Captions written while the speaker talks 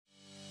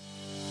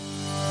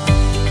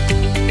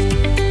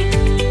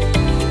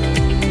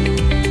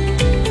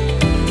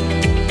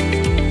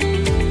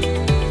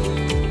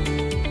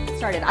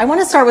I want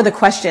to start with a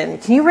question.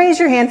 Can you raise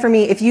your hand for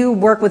me if you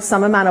work with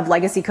some amount of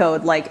legacy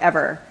code, like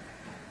ever?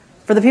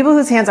 For the people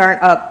whose hands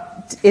aren't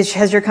up,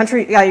 has your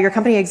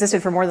company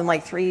existed for more than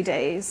like 3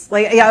 days?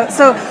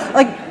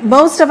 So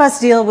most of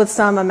us deal with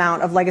some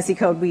amount of legacy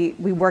code. We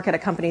work at a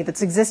company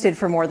that's existed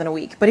for more than a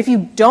week. But if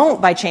you don't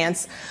by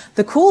chance,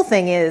 the cool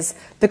thing is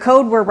the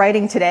code we're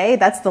writing today,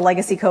 that's the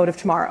legacy code of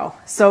tomorrow.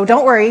 So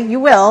don't worry, you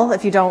will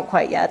if you don't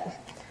quite yet.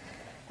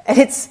 And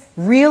it's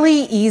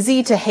really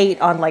easy to hate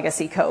on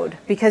legacy code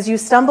because you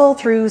stumble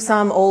through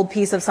some old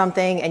piece of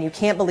something and you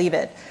can't believe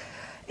it.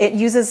 It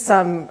uses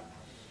some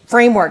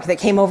framework that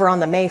came over on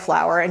the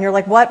Mayflower, and you're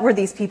like, what were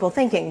these people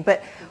thinking?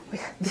 But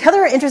the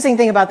other interesting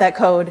thing about that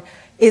code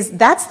is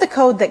that's the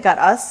code that got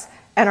us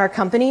and our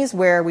companies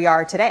where we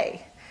are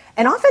today.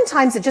 And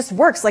oftentimes it just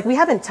works. Like, we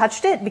haven't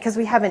touched it because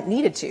we haven't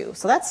needed to.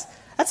 So that's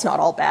not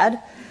all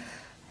bad.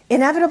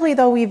 Inevitably,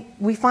 though,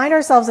 we find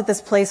ourselves at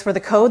this place where the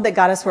code that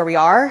got us where we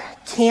are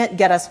can't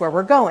get us where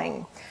we're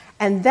going.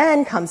 And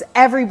then comes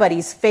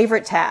everybody's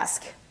favorite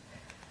task.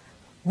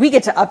 We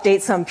get to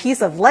update some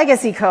piece of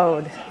legacy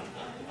code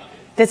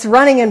that's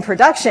running in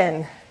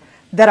production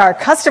that our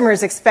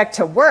customers expect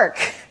to work.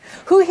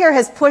 Who here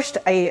has pushed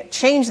a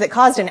change that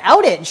caused an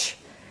outage?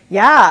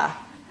 Yeah.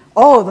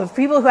 Oh, the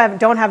people who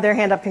don't have their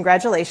hand up,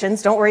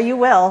 congratulations. Don't worry, you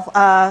will.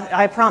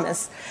 I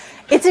promise.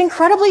 It's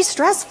incredibly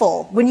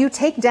stressful when you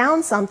take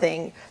down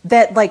something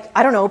that, like,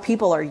 I don't know,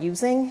 people are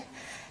using.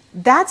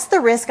 That's the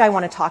risk I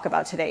want to talk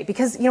about today,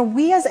 because, you know,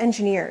 we as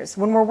engineers,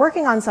 when we're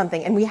working on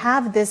something and we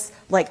have this,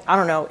 like, I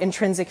don't know,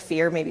 intrinsic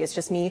fear, maybe it's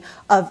just me,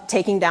 of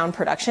taking down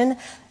production,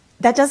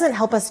 that doesn't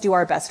help us do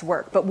our best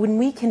work. But when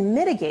we can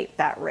mitigate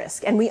that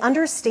risk and we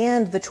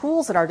understand the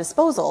tools at our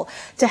disposal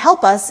to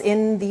help us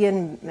in the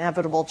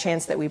inevitable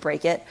chance that we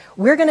break it,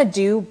 we're going to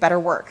do better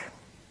work.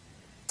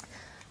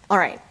 All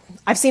right,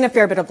 I've seen a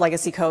fair bit of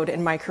legacy code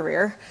in my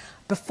career.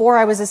 Before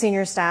I was a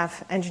senior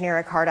staff engineer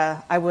at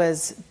Carta, I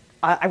was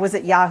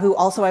at Yahoo,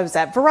 also I was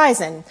at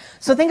Verizon.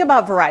 So think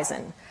about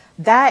Verizon.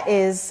 That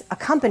is a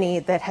company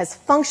that has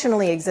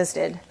functionally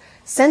existed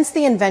since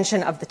the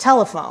invention of the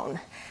telephone.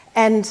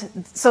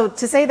 And so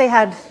to say they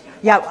had,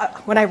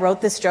 when I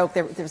wrote this joke,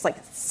 there was like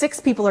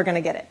 6 people are going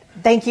to get it.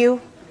 Thank you.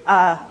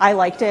 I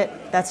liked it.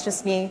 That's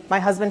just me.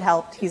 My husband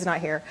helped. He's not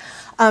here.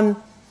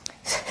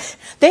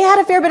 They had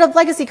a fair bit of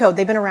legacy code.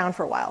 They've been around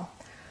for a while.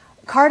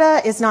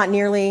 Carta is not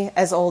nearly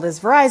as old as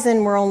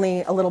Verizon. We're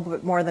only a little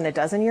bit more than a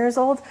dozen years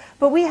old,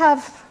 but we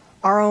have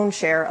our own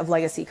share of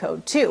legacy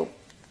code too.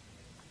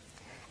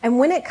 And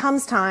when it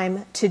comes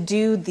time to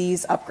do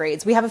these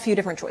upgrades, we have a few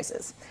different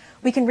choices.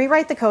 We can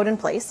rewrite the code in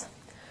place.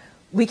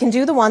 We can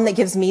do the one that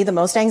gives me the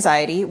most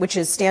anxiety, which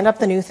is stand up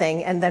the new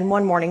thing and then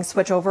one morning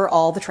switch over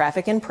all the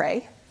traffic and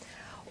pray.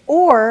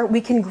 Or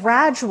we can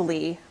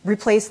gradually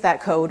replace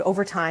that code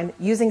over time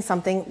using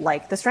something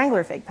like the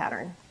Strangler fig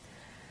pattern.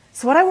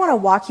 So what I want to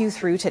walk you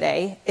through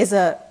today is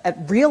a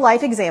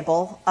real-life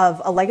example of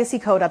a legacy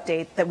code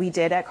update that we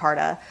did at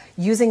Carta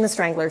using the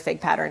Strangler fig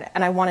pattern.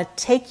 And I want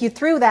to take you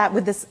through that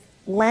with this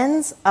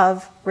lens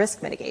of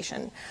risk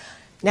mitigation.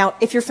 Now,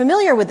 if you're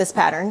familiar with this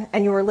pattern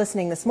and you were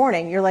listening this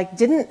morning, you're like,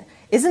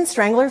 isn't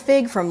Strangler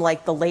fig from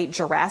like the late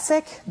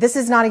Jurassic? This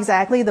is not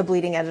exactly the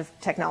bleeding edge of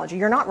technology.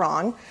 You're not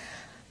wrong.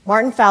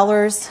 Martin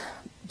Fowler's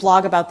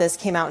blog about this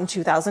came out in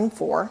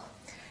 2004.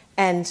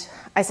 And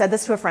I said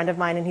this to a friend of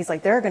mine, and he's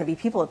like, there are going to be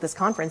people at this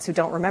conference who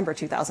don't remember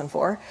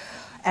 2004.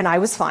 And I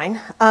was fine.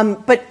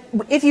 But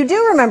if you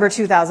do remember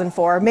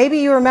 2004, maybe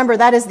you remember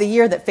that is the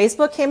year that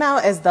Facebook came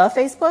out as the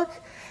Facebook.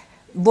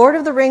 Lord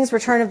of the Rings,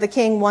 Return of the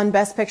King won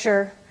Best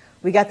Picture.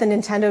 We got the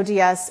Nintendo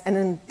DS and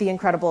then The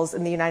Incredibles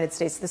in the United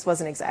States. This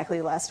wasn't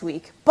exactly last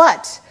week.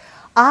 But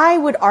I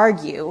would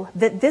argue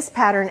that this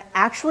pattern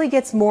actually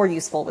gets more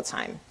useful with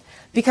time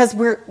because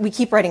we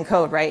keep writing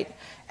code, right?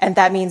 And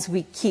that means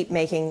we keep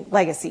making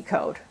legacy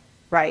code,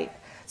 right?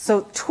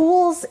 So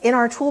tools in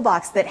our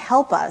toolbox that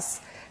help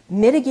us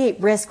mitigate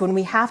risk when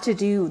we have to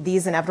do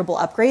these inevitable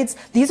upgrades,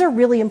 these are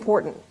really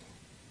important.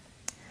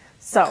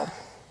 So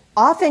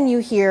often you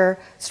hear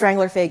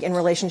Strangler fig in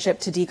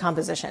relationship to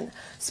decomposition.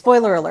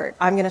 Spoiler alert,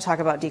 I'm going to talk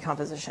about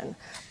decomposition.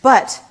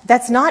 But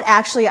that's not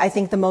actually, I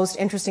think, the most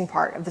interesting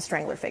part of the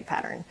Strangler fig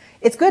pattern.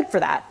 It's good for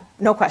that,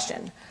 no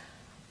question.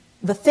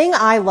 The thing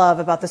I love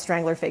about the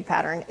Strangler fig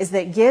pattern is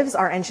that it gives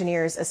our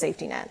engineers a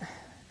safety net.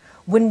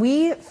 When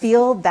we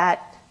feel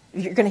that,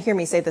 you're going to hear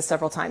me say this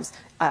several times,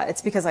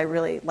 it's because I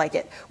really like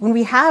it. When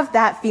we have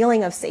that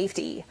feeling of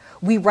safety,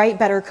 we write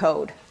better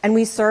code and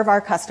we serve our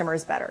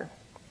customers better.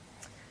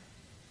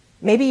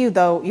 Maybe you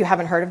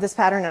haven't heard of this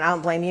pattern, and I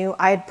don't blame you.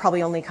 I had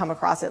probably only come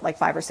across it like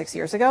 5 or 6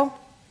 years ago.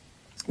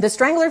 The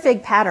Strangler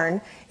fig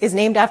pattern is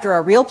named after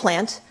a real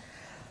plant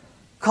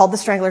called the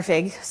Strangler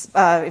fig,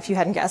 if you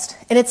hadn't guessed.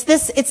 And it's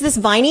this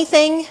viney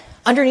thing.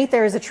 Underneath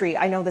there is a tree.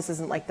 I know this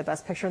isn't like the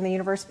best picture in the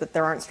universe, but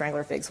there aren't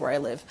Strangler figs where I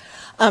live.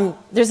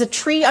 There's a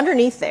tree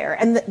underneath there.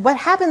 And what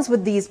happens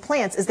with these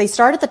plants is they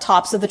start at the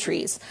tops of the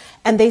trees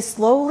and they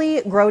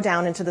slowly grow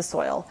down into the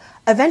soil.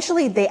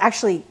 Eventually, they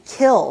actually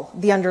kill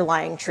the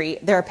underlying tree.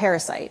 They're a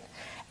parasite.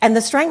 And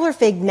the Strangler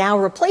fig now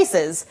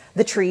replaces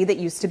the tree that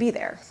used to be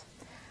there.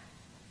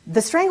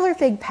 The Strangler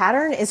fig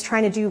pattern is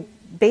trying to do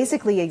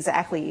basically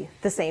exactly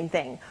the same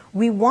thing.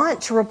 We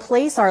want to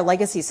replace our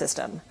legacy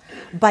system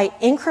by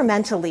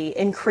incrementally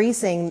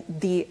increasing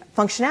the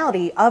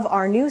functionality of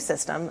our new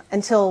system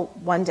until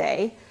one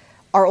day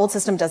our old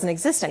system doesn't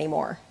exist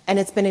anymore and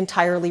it's been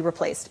entirely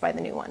replaced by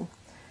the new one.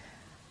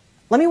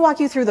 Let me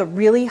walk you through the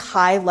really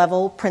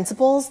high-level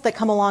principles that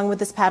come along with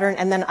this pattern,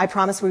 and then I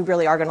promise we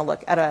really are going to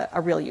look at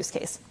a real use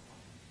case.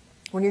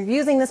 When you're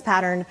using this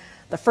pattern,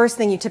 the first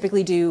thing you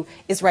typically do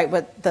is write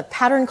what the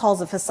pattern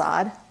calls a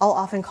facade. I'll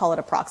often call it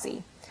a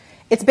proxy.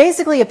 It's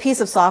basically a piece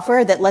of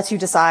software that lets you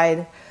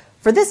decide,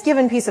 for this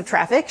given piece of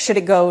traffic, should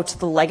it go to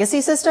the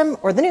legacy system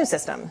or the new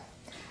system?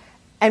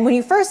 And when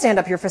you first stand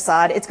up your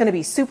facade, it's going to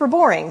be super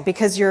boring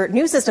because your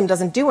new system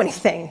doesn't do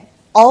anything.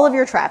 All of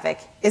your traffic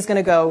is going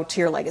to go to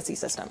your legacy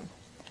system.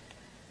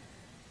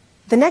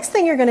 The next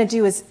thing you're going to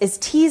do is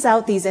tease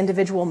out these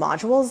individual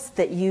modules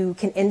that you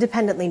can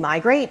independently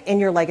migrate in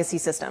your legacy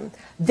system.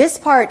 This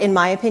part, in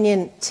my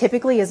opinion,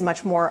 typically is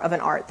much more of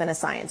an art than a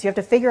science. You have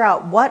to figure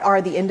out what are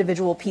the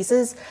individual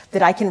pieces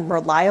that I can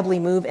reliably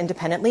move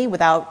independently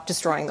without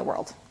destroying the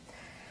world.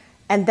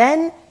 And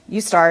then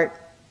you start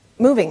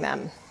moving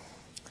them.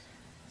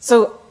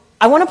 So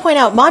I want to point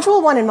out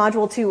module 1 and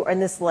module 2 are in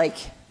this, like,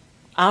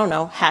 I don't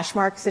know, hash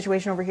mark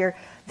situation over here.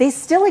 They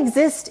still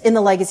exist in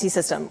the legacy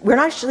system. We're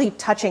not actually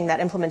touching that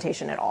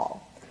implementation at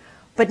all.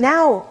 But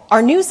now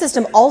our new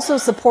system also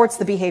supports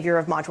the behavior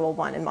of module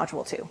 1 and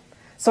module 2.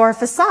 So our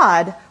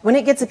facade, when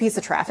it gets a piece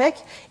of traffic,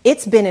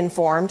 it's been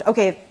informed,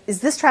 okay, is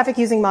this traffic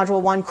using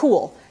module 1?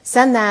 Cool.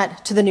 Send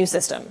that to the new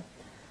system.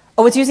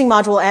 Oh, it's using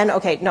module N?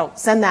 Okay, no,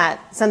 send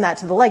that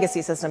to the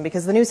legacy system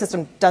because the new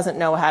system doesn't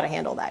know how to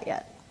handle that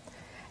yet.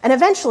 And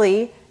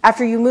eventually,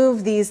 after you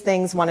move these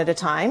things one at a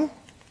time,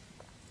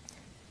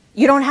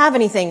 you don't have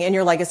anything in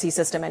your legacy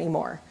system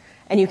anymore.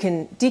 And you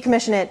can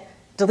decommission it,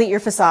 delete your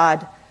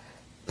facade,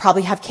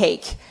 probably have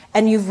cake,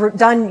 and you've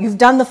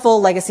done the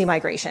full legacy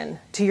migration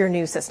to your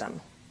new system.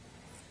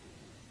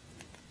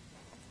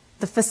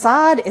 The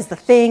facade is the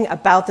thing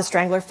about the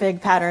Strangler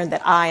fig pattern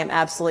that I am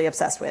absolutely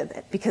obsessed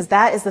with, because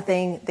that is the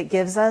thing that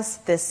gives us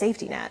this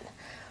safety net.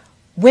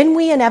 When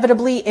we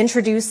inevitably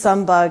introduce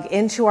some bug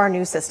into our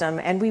new system,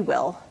 and we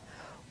will,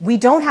 we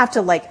don't have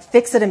to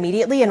fix it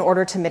immediately in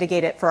order to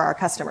mitigate it for our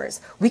customers.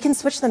 We can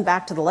switch them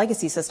back to the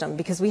legacy system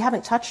because we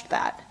haven't touched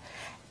that.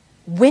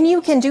 When you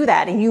can do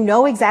that and you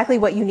know exactly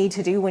what you need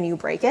to do when you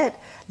break it,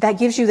 that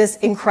gives you this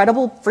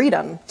incredible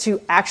freedom to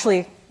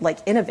actually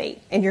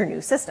innovate in your new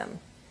system.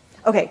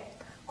 Okay,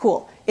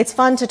 cool. It's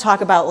fun to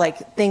talk about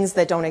things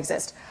that don't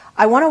exist.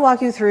 I want to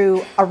walk you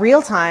through a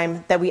real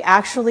time that we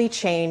actually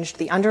changed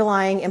the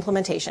underlying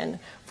implementation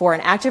for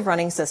an active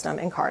running system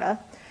in Carta.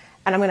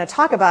 And I'm going to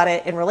talk about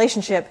it in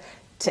relationship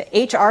to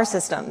HR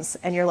systems.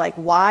 And you're like,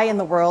 why in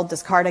the world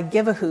does Carta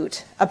give a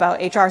hoot about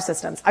HR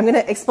systems? I'm going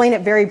to explain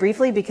it very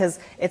briefly because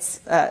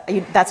that's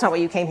not what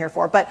you came here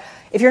for. But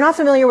if you're not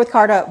familiar with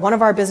Carta, one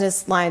of our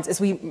business lines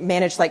is we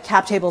manage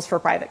cap tables for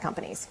private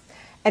companies.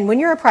 And when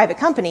you're a private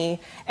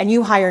company and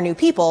you hire new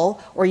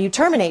people or you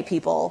terminate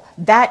people,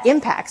 that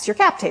impacts your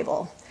cap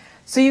table.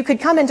 So you could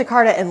come into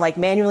Carta and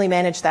manually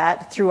manage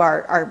that through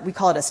our, we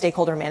call it a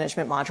stakeholder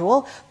management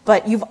module,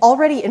 but you've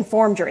already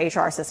informed your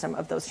HR system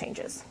of those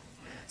changes.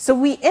 So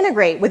we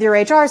integrate with your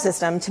HR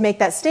system to make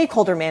that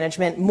stakeholder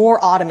management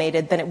more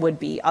automated than it would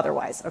be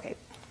otherwise. Okay,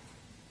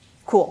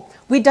 cool.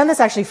 We'd done this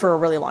actually for a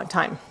really long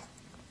time.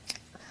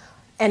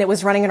 And it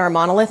was running in our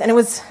monolith, and it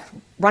was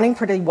running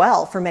pretty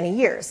well for many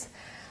years.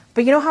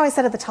 But you know how I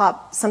said at the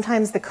top,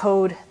 sometimes the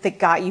code that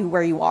got you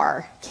where you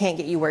are can't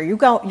get you where you're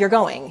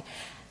going.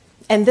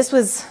 And this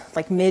was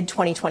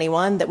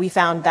mid-2021 that we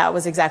found that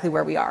was exactly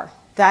where we are.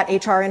 That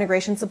HR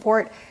integration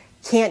support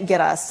can't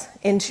get us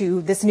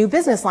into this new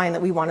business line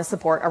that we want to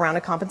support around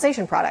a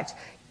compensation product.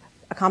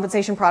 A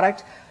compensation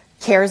product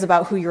cares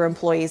about who your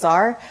employees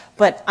are,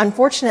 but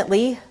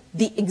unfortunately,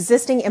 the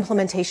existing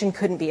implementation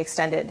couldn't be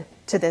extended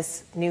to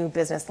this new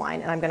business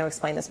line, and I'm going to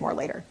explain this more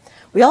later.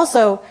 We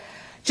also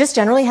just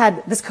generally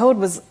this code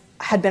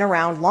had been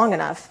around long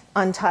enough,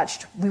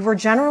 untouched. We were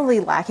generally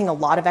lacking a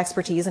lot of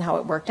expertise in how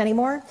it worked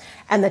anymore,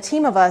 and the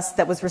team of us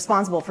that was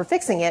responsible for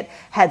fixing it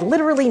had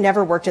literally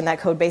never worked in that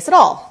code base at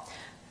all.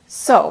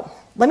 So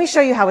let me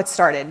show you how it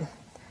started.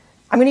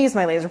 I'm going to use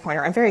my laser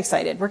pointer. I'm very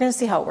excited. We're going to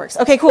see how it works.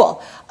 Okay,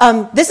 cool.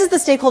 This is the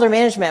stakeholder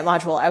management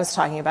module I was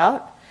talking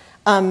about.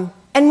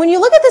 And when you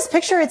look at this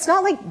picture, it's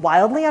not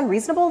wildly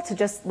unreasonable to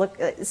just look.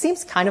 It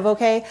seems kind of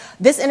okay.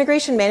 This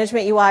integration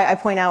management UI I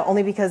point out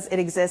only because it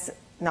exists.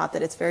 Not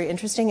that it's very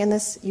interesting in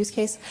this use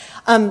case.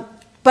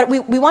 But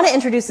we want to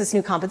introduce this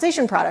new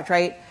compensation product,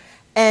 right?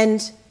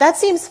 And that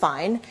seems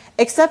fine,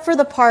 except for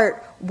the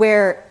part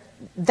where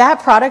that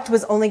product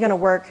was only going to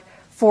work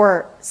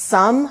for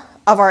some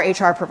of our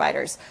HR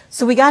providers.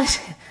 So we got,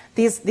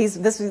 this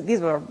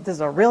is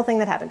a real thing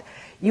that happened.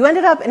 You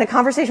ended up in a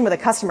conversation with a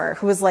customer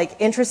who was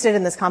interested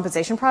in this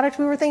compensation product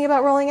we were thinking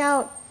about rolling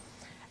out.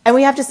 And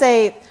we have to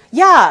say,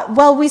 yeah,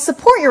 well, we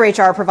support your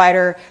HR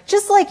provider,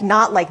 just like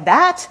not like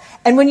that.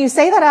 And when you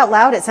say that out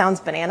loud, it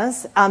sounds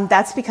bananas.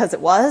 That's because it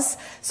was.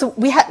 So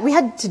we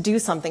had to do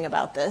something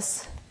about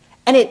this.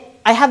 And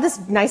I have this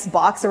nice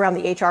box around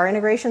the HR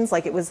integrations,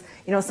 like it was,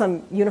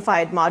 some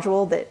unified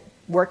module that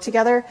worked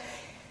together.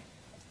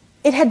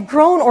 It had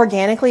grown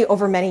organically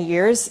over many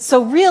years.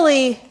 So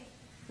really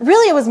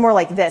it was more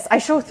like this. I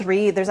show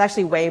 3, there's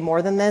actually way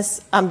more than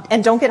this.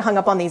 And don't get hung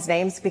up on these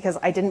names because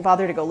I didn't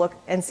bother to go look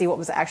and see what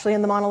was actually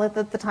in the monolith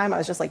at the time. I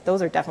was just like,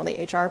 those are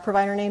definitely HR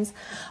provider names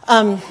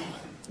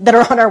that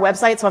are on our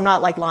website, so I'm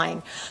not like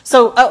lying.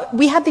 So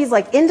we have these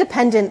like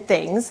independent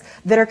things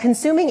that are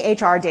consuming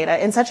HR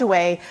data in such a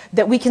way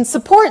that we can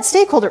support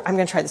stakeholder, I'm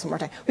gonna try this one more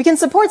time. We can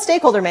support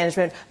stakeholder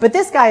management, but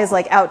this guy is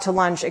like out to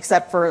lunch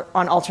except for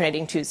on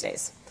alternating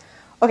Tuesdays.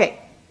 Okay,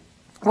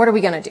 what are we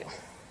gonna do?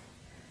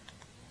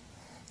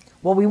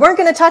 Well, we weren't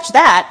going to touch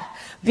that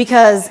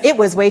because it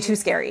was way too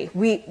scary.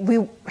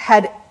 We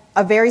had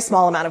a very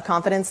small amount of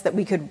confidence that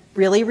we could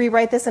really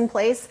rewrite this in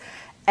place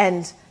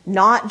and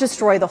not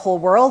destroy the whole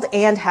world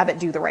and have it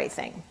do the right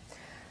thing.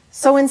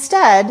 So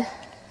instead,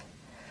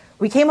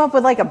 we came up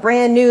with like a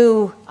brand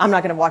new, I'm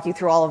not going to walk you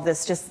through all of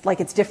this, just like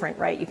it's different,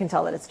 right? You can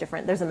tell that it's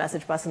different. There's a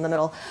message bus in the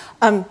middle.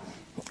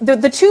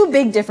 The 2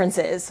 big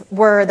differences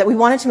were that we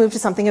wanted to move to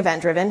something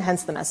event-driven,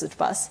 hence the message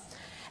bus.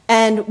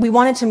 And we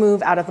wanted to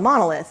move out of the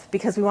monolith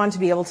because we wanted to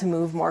be able to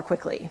move more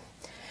quickly.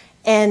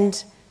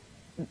 And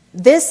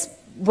this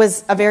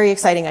was a very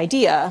exciting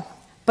idea,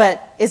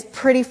 but is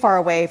pretty far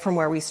away from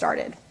where we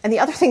started. And the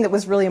other thing that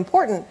was really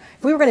important,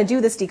 if we were going to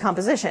do this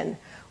decomposition,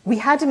 we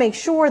had to make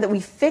sure that we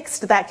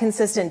fixed that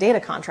consistent data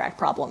contract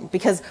problem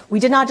because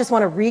we did not just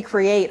want to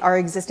recreate our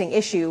existing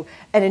issue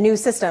in a new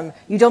system.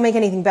 You don't make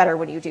anything better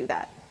when you do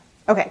that.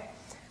 Okay,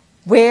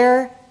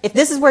 if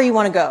this is where you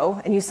want to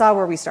go and you saw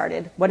where we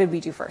started, what did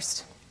we do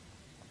first?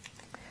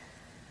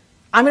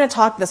 I'm going to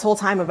talk this whole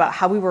time about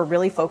how we were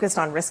really focused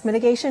on risk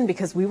mitigation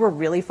because we were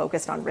really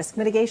focused on risk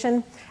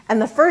mitigation.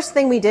 And the first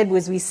thing we did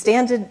was we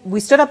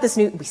stood up this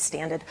new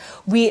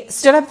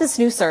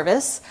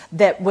service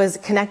that was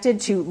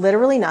connected to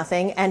literally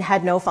nothing and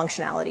had no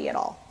functionality at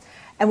all.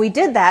 And we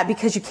did that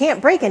because you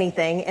can't break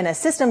anything in a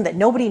system that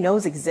nobody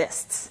knows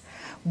exists.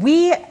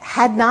 We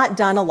had not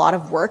done a lot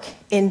of work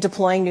in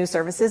deploying new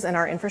services in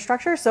our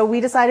infrastructure, so we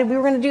decided we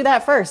were going to do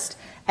that first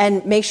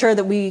and make sure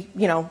that we,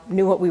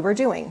 knew what we were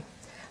doing.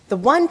 The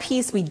one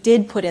piece we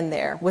did put in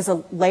there was a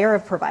layer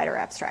of provider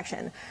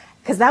abstraction,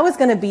 because that was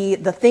going to be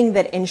the thing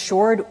that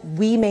ensured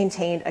we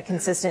maintained a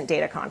consistent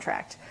data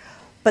contract.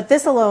 But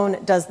this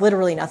alone does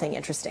literally nothing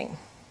interesting.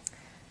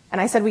 And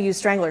I said we use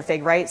Strangler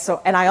fig, right?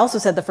 And I also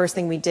said the first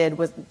thing we did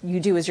was you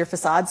do is your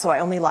facade, so I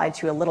only lied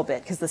to you a little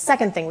bit, because the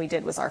second thing we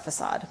did was our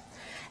facade.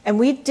 And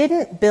we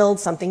didn't build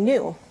something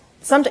new.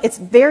 It's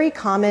very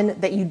common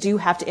that you do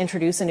have to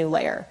introduce a new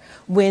layer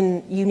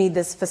when you need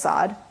this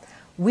facade.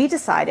 We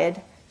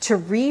decided to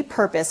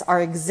repurpose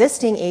our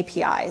existing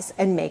APIs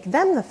and make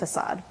them the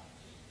facade,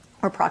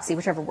 or proxy,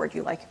 whichever word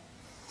you like.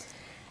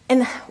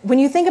 And when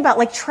you think about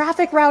like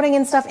traffic routing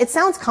and stuff, it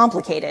sounds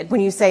complicated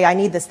when you say, I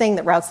need this thing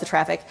that routes the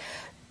traffic.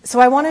 So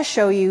I want to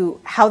show you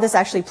how this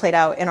actually played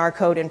out in our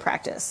code in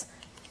practice.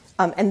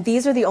 And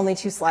these are the only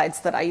 2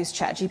 slides that I used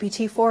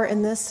ChatGPT for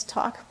in this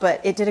talk,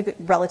 but it did a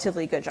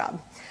relatively good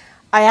job.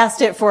 I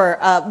asked it for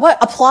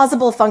a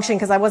plausible function,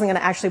 because I wasn't going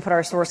to actually put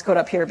our source code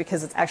up here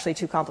because it's actually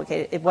too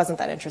complicated. It wasn't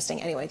that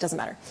interesting. Anyway, it doesn't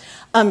matter.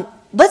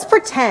 Let's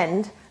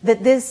pretend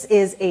that this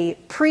is a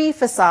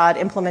pre-facade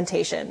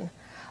implementation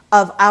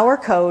of our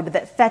code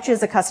that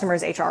fetches a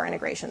customer's HR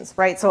integrations,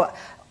 right? So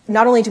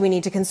not only do we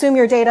need to consume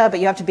your data, but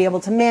you have to be able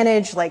to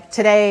manage, like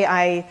today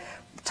I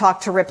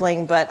talked to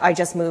Rippling, but I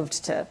just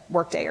moved to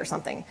Workday or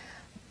something.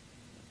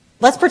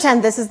 Let's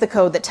pretend this is the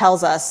code that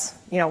tells us,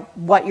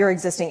 what your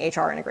existing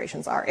HR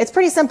integrations are. It's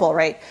pretty simple,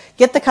 right?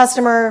 Get the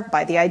customer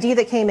by the ID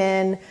that came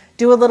in,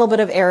 do a little bit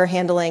of error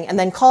handling, and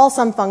then call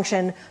some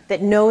function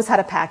that knows how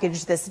to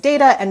package this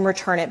data and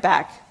return it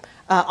back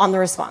on the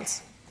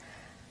response.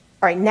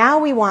 All right, now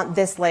we want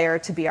this layer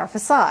to be our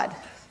facade.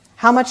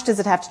 How much does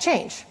it have to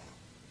change?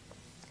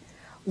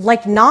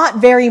 Like not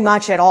very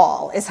much at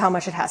all is how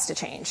much it has to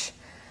change.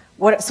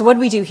 So what do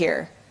we do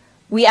here?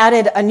 We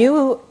added a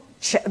new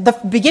the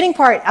beginning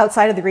part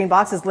outside of the green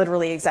box is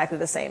literally exactly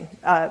the same.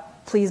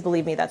 Please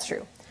believe me, that's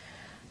true.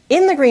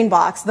 In the green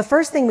box, the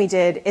first thing we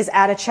did is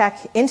add a check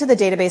into the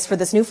database for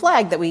this new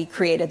flag that we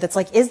created that's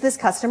like, is this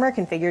customer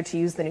configured to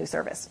use the new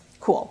service?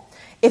 Cool.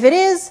 If it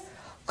is,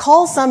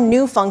 call some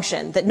new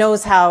function that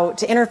knows how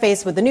to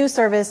interface with the new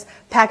service,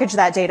 package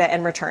that data,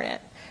 and return it.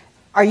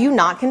 Are you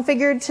not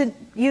configured to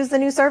use the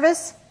new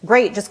service?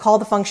 Great, just call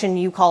the function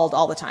you called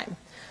all the time.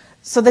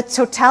 So the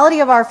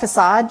totality of our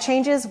facade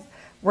changes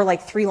were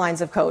like 3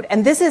 lines of code.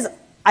 And this is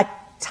a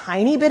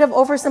tiny bit of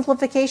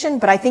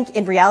oversimplification, but I think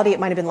in reality it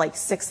might have been like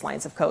 6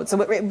 lines of code.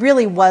 So it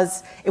really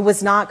was, it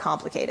was not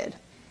complicated.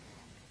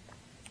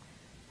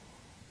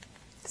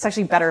 It's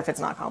actually better if it's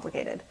not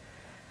complicated.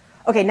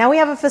 Okay, now we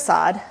have a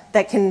facade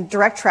that can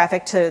direct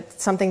traffic to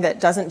something that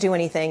doesn't do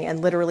anything and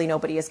literally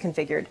nobody is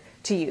configured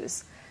to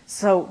use.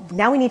 So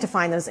now we need to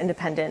find those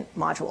independent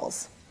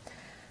modules.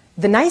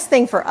 The nice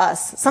thing for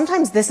us,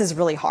 sometimes this is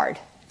really hard,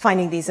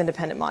 finding these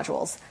independent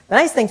modules. The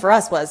nice thing for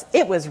us was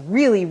it was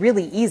really,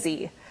 really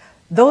easy.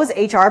 Those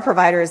HR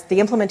providers, the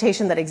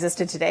implementation that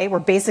existed today, were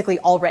basically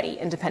already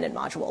independent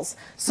modules.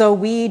 So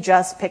we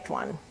just picked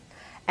one.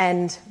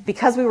 And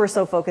because we were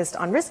so focused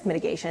on risk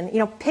mitigation,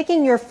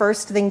 picking your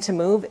first thing to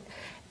move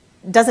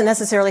doesn't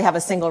necessarily have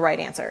a single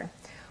right answer.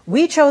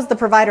 We chose the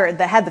provider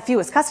that had the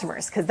fewest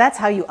customers because that's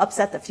how you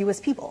upset the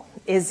fewest people,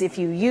 is if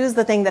you use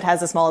the thing that has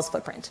the smallest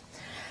footprint.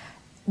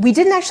 We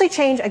didn't actually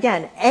change,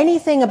 again,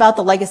 anything about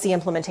the legacy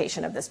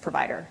implementation of this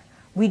provider.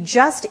 We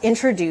just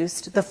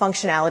introduced the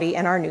functionality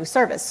in our new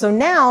service. So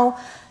now,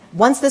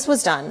 once this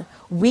was done,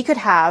 we could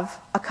have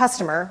a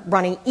customer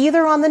running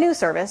either on the new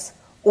service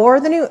or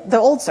the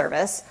old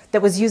service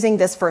that was using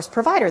this first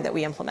provider that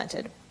we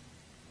implemented.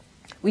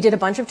 We did a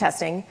bunch of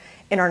testing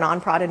in our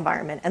non-prod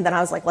environment, and then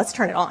I was like, let's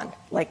turn it on.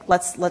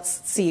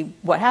 Let's see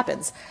what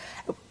happens.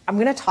 I'm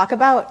going to talk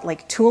about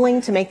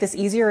tooling to make this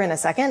easier in a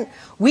second.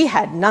 We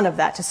had none of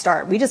that to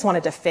start. We just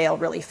wanted to fail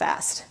really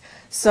fast.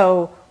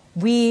 So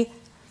we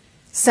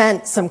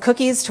sent some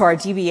cookies to our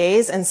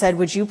DBAs and said,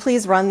 would you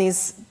please run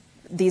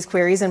these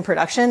queries in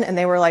production? And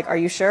they were like, are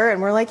you sure?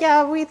 And we're like,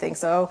 yeah, we think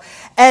so.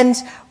 And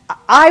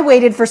I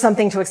waited for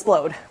something to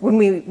explode when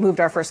we moved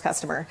our first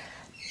customer.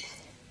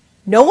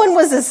 No one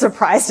was as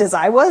surprised as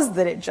I was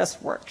that it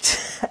just worked.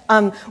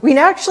 We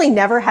actually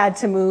never had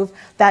to move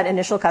that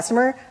initial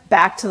customer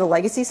back to the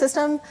legacy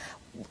system.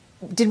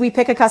 Did we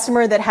pick a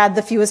customer that had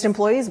the fewest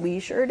employees?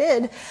 We sure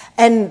did.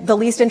 And the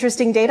least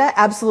interesting data?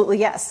 Absolutely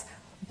yes.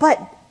 But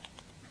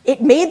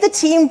it made the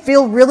team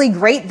feel really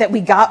great that we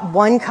got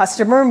one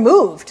customer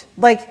moved.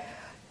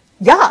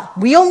 Yeah,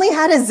 we only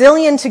had a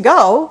zillion to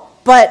go,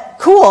 but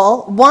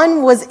cool,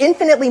 one was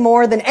infinitely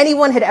more than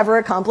anyone had ever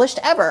accomplished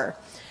ever.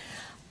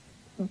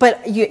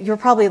 But you're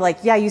probably like,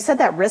 yeah, you said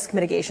that risk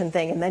mitigation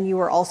thing, and then you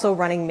were also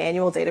running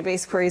manual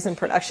database queries in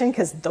production,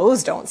 because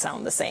those don't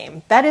sound the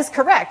same. That is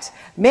correct.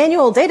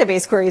 Manual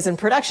database queries in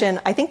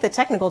production, I think the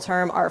technical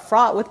term, are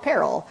fraught with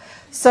peril.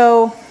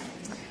 So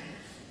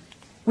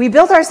we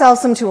built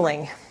ourselves some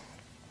tooling.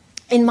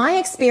 In my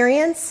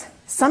experience,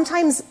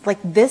 sometimes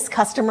this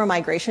customer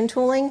migration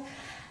tooling,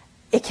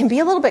 it can be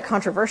a little bit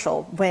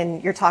controversial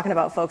when you're talking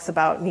about folks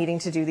about needing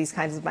to do these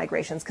kinds of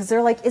migrations, because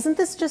they're like, isn't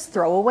this just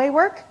throwaway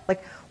work?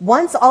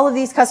 Once all of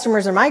these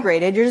customers are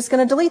migrated, you're just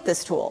going to delete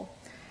this tool.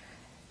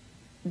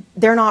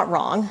 They're not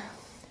wrong.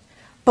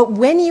 But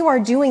when you are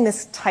doing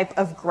this type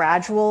of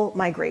gradual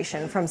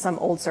migration from some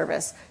old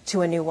service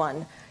to a new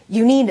one,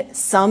 you need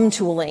some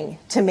tooling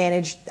to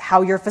manage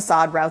how your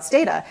facade routes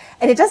data.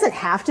 And it doesn't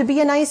have to be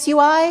a nice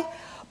UI,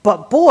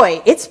 but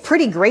boy, it's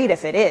pretty great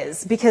if it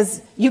is,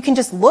 because you can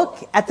just look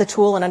at the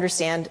tool and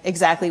understand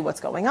exactly what's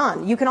going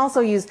on. You can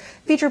also use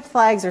feature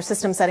flags or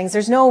system settings.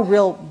 There's no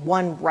real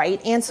one right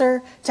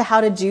answer to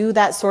how to do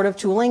that sort of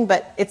tooling,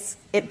 but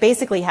it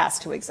basically has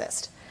to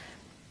exist.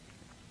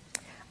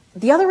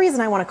 The other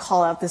reason I want to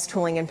call out this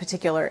tooling in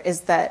particular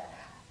is that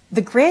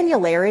the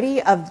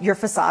granularity of your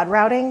facade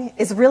routing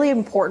is a really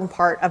important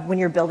part of when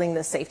you're building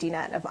this safety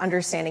net of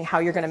understanding how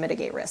you're going to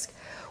mitigate risk.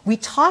 We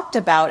talked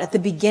about at the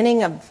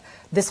beginning of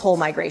this whole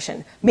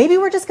migration, maybe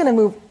we're just going to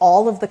move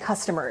all of the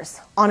customers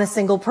on a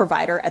single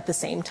provider at the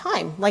same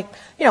time.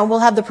 We'll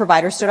have the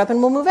provider stood up and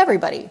we'll move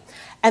everybody.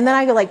 And then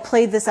I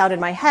played this out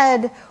in my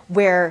head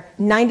where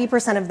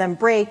 90% of them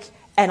break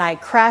and I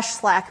crash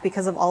Slack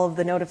because of all of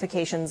the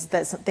notifications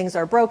that things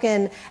are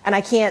broken and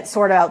I can't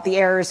sort out the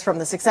errors from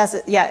the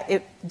successes. Yeah,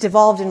 it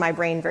devolved in my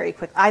brain very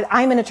quick.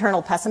 I'm an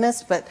eternal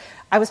pessimist, but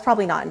I was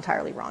probably not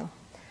entirely wrong.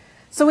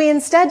 So we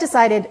instead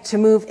decided to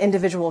move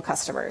individual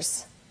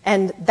customers.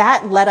 And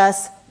that let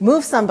us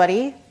move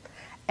somebody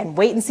and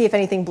wait and see if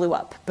anything blew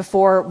up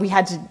before we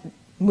had to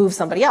move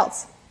somebody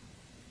else.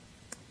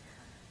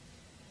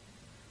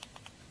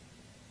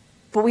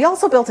 But we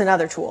also built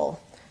another tool.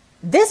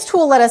 This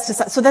tool let us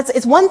decide, so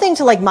it's one thing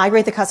to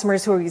migrate the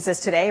customers who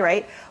exist today,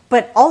 right?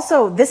 But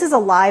also this is a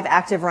live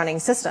active running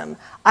system.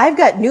 I've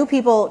got new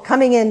people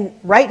coming in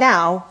right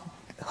now,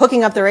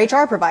 hooking up their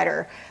HR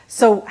provider.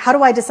 So how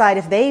do I decide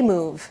if they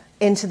move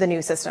into the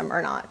new system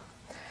or not?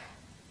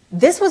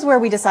 This was where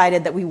we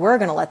decided that we were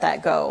going to let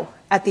that go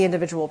at the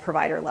individual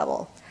provider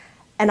level.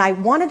 And I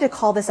wanted to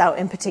call this out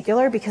in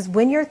particular because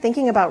when you're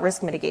thinking about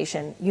risk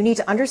mitigation, you need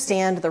to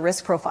understand the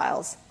risk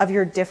profiles of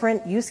your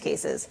different use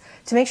cases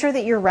to make sure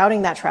that you're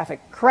routing that traffic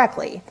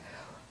correctly.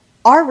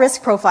 Our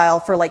risk profile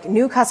for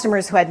new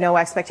customers who had no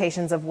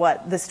expectations of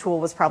what this tool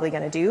was probably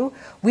going to do,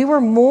 we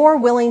were more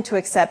willing to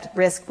accept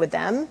risk with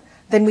them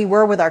than we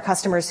were with our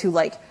customers who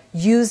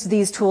used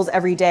these tools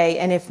every day,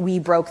 and if we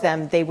broke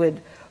them, they would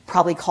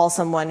probably call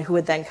someone who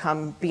would then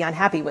come be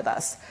unhappy with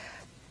us.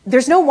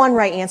 There's no one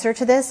right answer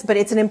to this, but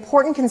it's an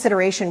important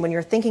consideration when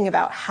you're thinking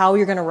about how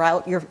you're going to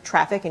route your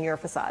traffic in your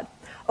facade.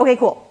 Okay,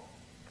 cool.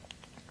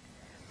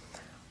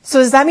 So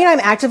does that mean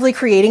I'm actively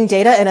creating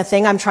data in a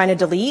thing I'm trying to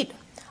delete?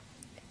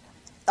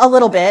 A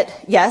little bit,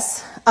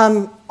 yes.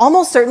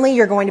 Almost certainly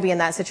you're going to be in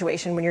that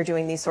situation when you're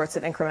doing these sorts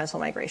of incremental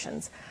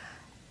migrations.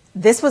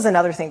 this was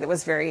another thing that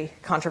was very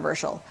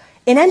controversial.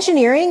 In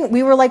engineering,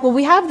 we were like, well,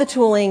 we have the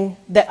tooling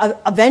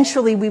that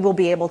eventually we will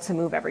be able to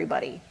move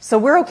everybody. So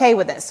we're okay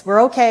with this.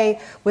 We're okay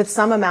with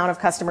some amount of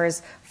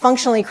customers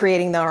functionally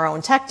creating their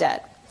own tech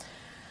debt.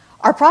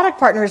 Our product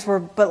partners were,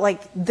 but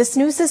like, this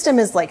new system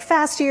is like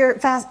faster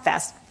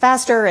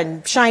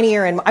and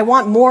shinier, and I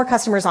want more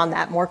customers on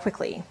that more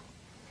quickly.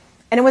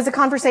 And it was a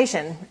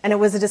conversation, and it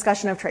was a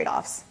discussion of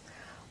trade-offs.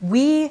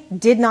 We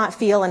did not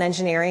feel in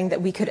engineering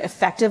that we could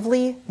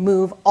effectively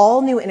move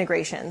all new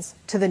integrations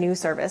to the new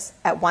service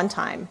at one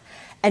time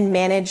and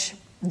manage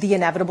the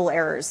inevitable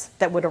errors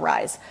that would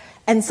arise.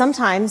 And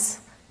sometimes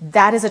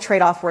that is a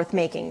trade-off worth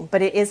making,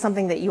 but it is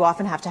something that you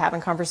often have to have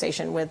in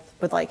conversation with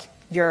like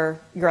your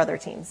other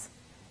teams.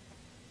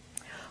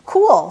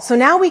 Cool, so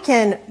now we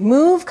can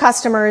move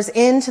customers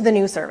into the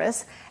new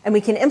service, and we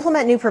can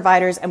implement new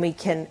providers, and we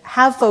can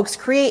have folks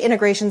create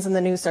integrations in the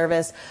new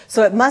service.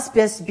 So it must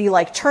just be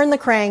like turn the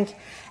crank,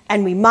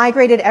 and we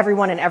migrated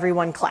everyone and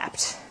everyone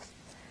clapped.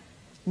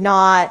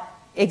 Not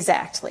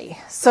exactly.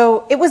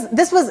 So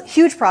this was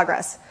huge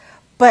progress,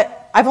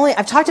 but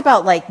I've talked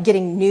about like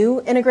getting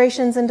new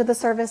integrations into the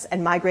service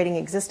and migrating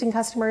existing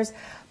customers,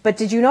 but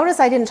did you notice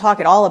I didn't talk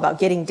at all about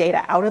getting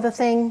data out of the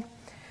thing?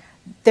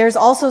 There's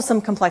also some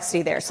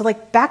complexity there. So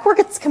like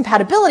backwards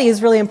compatibility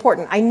is really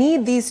important. I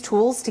need these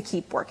tools to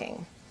keep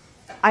working.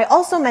 I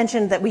also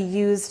mentioned that we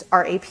used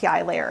our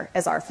API layer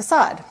as our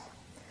facade.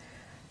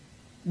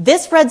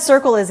 This red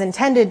circle is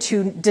intended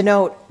to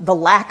denote the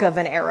lack of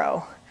an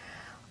arrow.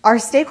 Our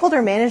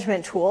stakeholder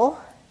management tool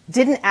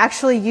didn't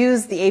actually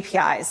use the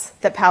APIs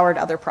that powered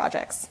other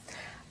projects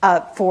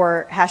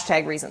for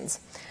hashtag reasons.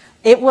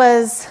 It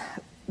was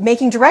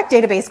making direct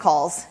database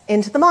calls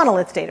into the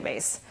monolith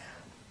database,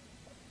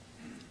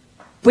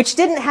 which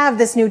didn't have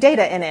this new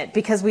data in it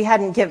because we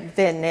hadn't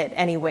given it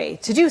any way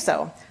to do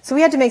so. So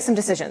we had to make some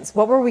decisions.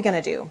 What were we going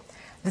to do?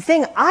 The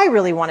thing I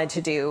really wanted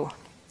to do,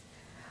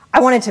 I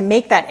wanted to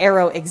make that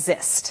arrow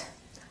exist.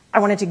 I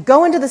wanted to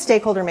go into the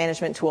stakeholder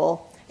management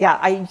tool.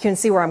 Yeah, you can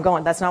see where I'm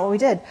going. That's not what we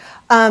did.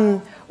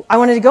 I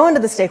wanted to go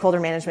into the stakeholder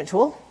management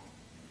tool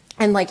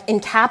and like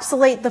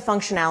encapsulate the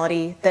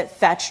functionality that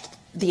fetched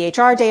the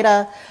HR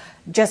data.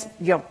 Just,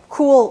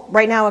 cool,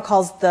 right now it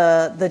calls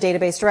the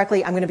database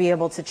directly. I'm going to be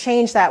able to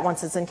change that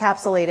once it's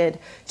encapsulated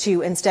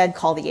to instead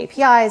call the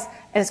APIs,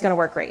 and it's going to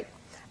work great.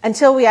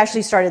 Until we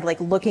actually started like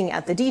looking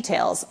at the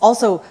details.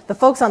 Also, the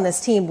folks on this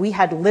team, we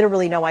had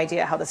literally no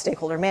idea how the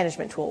stakeholder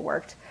management tool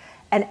worked.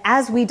 And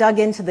as we dug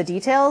into the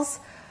details,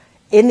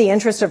 in the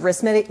interest of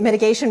risk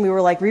mitigation, we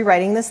were like,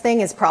 rewriting this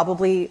thing is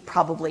probably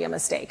a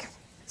mistake.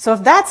 So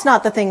if that's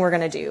not the thing we're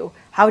going to do,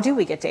 how do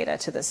we get data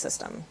to this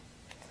system?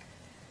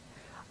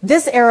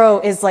 This arrow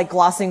is like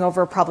glossing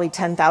over probably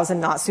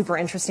 10,000 not super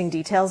interesting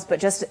details, but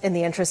just in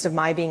the interest of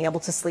my being able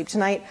to sleep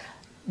tonight,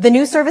 the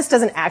new service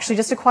doesn't actually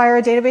just acquire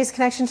a database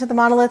connection to the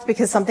monolith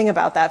because something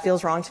about that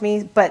feels wrong to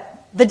me,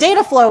 but the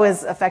data flow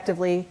is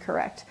effectively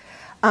correct.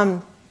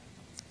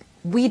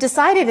 We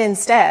decided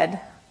instead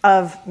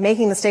of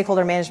making the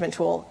stakeholder management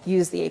tool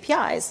use the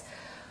APIs,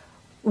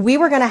 we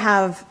were going to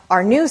have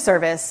our new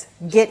service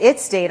get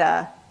its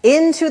data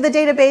into the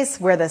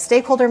database where the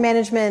stakeholder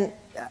management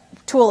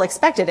tool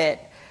expected it,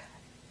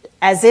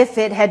 as if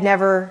it had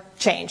never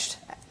changed,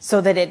 so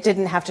that it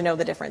didn't have to know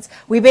the difference.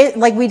 We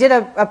did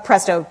a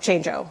presto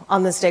change-o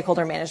on the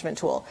stakeholder management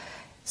tool.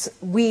 So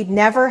we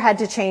never had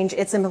to change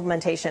its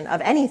implementation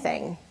of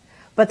anything,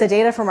 but the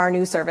data from our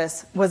new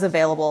service was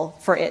available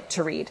for it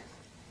to read.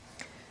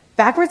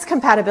 Backwards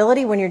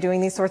compatibility, when you're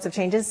doing these sorts of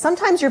changes,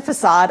 sometimes your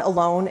facade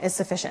alone is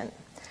sufficient.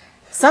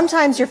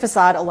 Sometimes your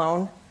facade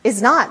alone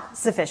is not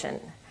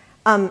sufficient.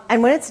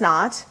 And when it's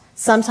not,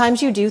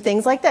 sometimes you do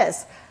things like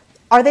this.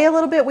 Are they a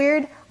little bit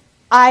weird?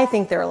 I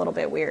think they're a little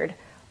bit weird,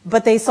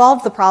 but they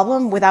solved the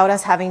problem without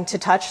us having to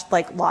touch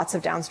like lots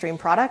of downstream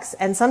products.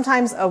 And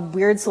sometimes a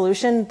weird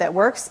solution that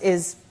works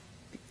is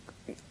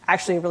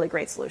actually a really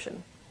great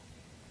solution.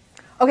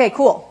 Okay,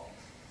 cool.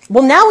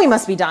 Well, now we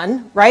must be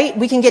done, right?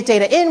 We can get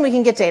data in, we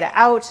can get data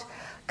out,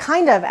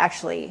 kind of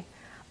actually.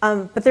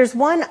 But there's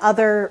one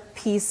other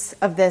piece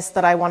of this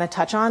that I want to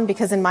touch on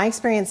because in my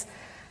experience,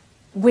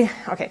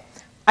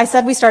 I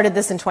said we started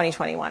this in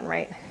 2021,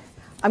 right?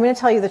 I'm going to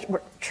tell you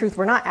the truth,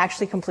 we're not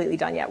actually completely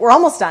done yet. We're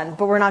almost done,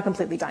 but we're not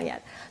completely done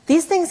yet.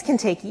 These things can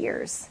take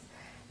years.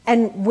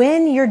 And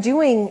when you're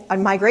doing a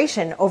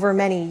migration over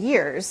many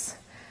years,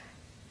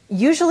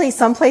 usually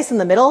someplace in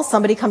the middle,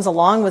 somebody comes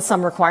along with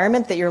some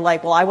requirement that you're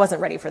like, well, I wasn't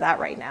ready for that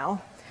right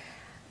now.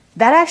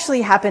 That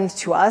actually happened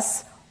to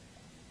us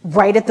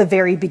right at the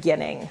very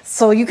beginning.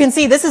 So you can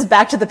see this is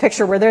back to the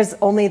picture where there's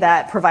only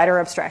that provider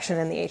abstraction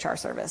in the HR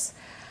service.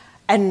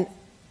 And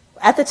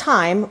at the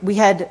time, we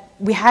had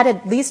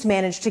at least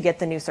managed to get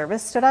the new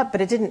service stood up,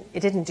 but it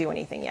didn't do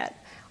anything yet.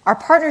 Our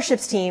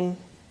partnerships team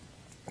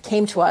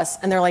came to us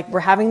and they're like,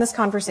 we're having this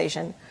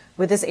conversation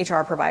with this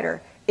HR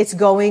provider. It's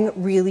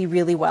going really,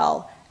 really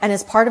well. And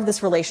as part of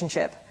this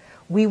relationship,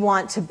 we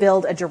want to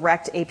build a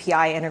direct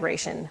API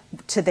integration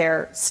to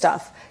their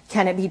stuff.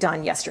 Can it be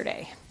done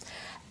yesterday?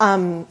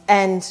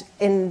 And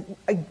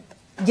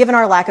given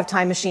our lack of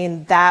time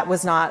machine, that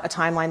was not a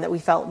timeline that we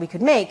felt we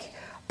could make.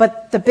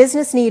 But the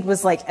business need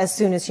was like as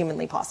soon as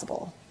humanly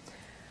possible.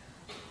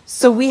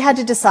 So we had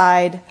to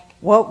decide,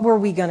 what were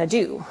we going to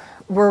do?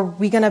 Were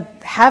we going to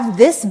have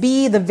this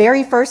be the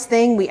very first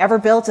thing we ever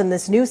built in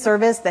this new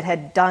service that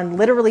had done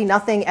literally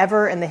nothing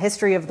ever in the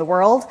history of the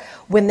world,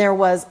 when there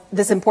was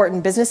this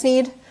important business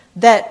need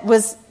that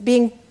was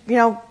being,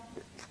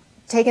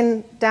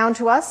 taken down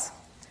to us?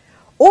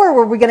 Or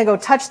were we going to go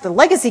touch the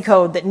legacy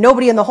code that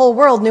nobody in the whole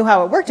world knew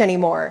how it worked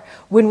anymore,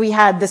 when we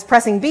had this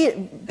pressing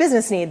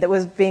business need that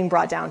was being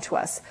brought down to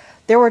us?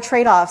 There were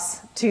trade-offs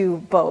to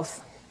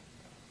both.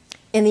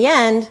 In the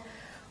end,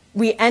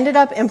 we ended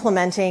up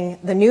implementing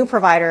the new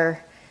provider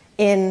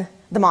in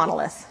the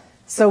monolith.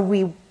 So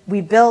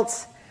we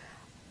built,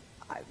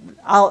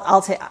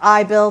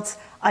 I built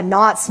a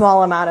not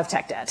small amount of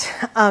tech debt.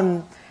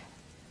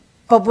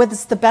 But it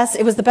was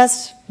the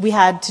best we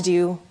had to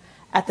do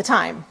at the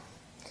time.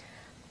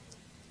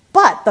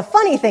 But the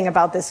funny thing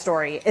about this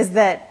story is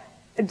that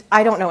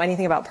I don't know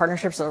anything about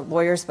partnerships or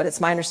lawyers, but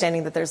it's my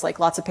understanding that there's like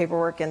lots of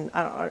paperwork and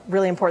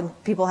really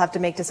important people have to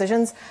make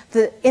decisions.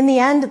 In the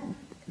end,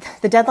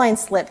 the deadline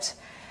slipped,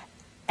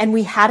 and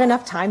we had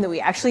enough time that we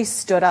actually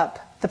stood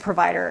up the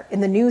provider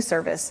in the new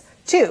service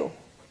too.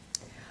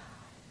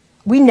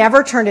 We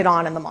never turned it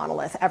on in the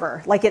monolith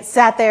ever. Like, it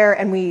sat there,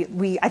 and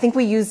I think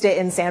we used it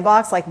in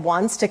Sandbox like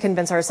once to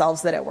convince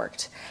ourselves that it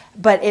worked,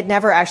 but it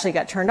never actually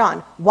got turned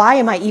on. Why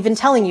am I even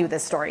telling you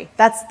this story?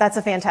 That's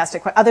a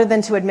fantastic question, other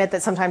than to admit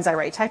that sometimes I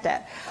write tech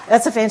debt.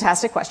 That's a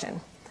fantastic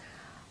question.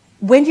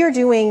 When you're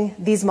doing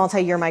these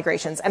multi-year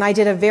migrations, and I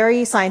did a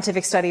very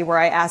scientific study where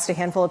I asked a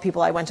handful of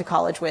people I went to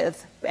college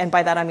with, and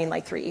by that I mean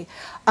like 3,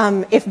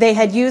 if they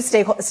had used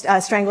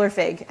Strangler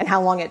Fig and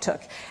how long it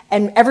took.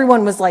 And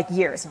everyone was like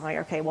years. I'm like,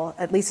 okay, well,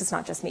 at least it's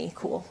not just me,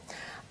 cool.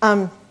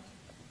 When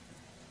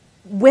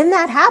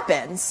that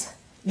happens,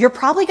 you're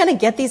probably gonna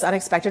get these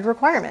unexpected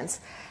requirements.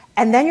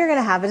 And then you're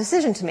gonna have a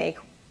decision to make.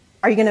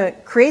 Are you gonna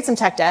create some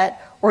tech debt,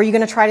 or are you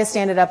gonna try to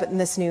stand it up in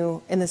this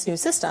new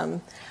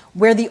system,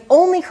 where the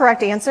only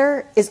correct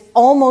answer is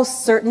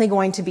almost certainly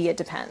going to be it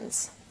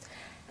depends.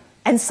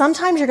 And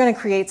sometimes you're going to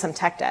create some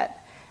tech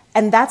debt,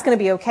 and that's going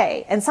to be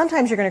okay. And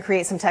sometimes you're going to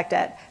create some tech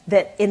debt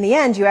that in the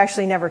end you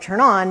actually never turn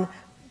on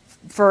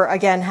for,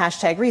 again,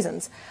 hashtag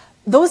reasons.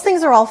 Those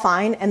things are all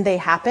fine, and they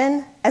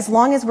happen as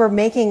long as we're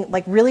making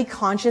like really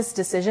conscious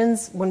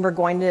decisions when we're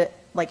going to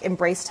like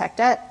embrace tech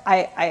debt.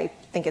 I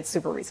think it's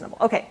super reasonable.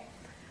 Okay.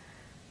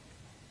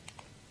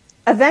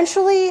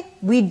 Eventually,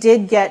 we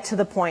did get to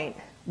the point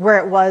where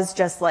it was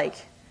just like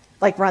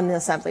run the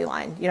assembly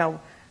line,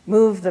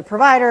 move the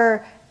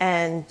provider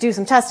and do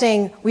some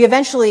testing. We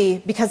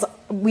eventually, because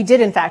we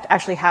did in fact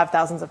actually have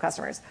thousands of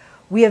customers,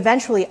 we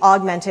eventually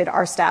augmented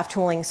our staff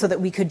tooling so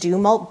that we could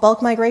do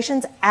bulk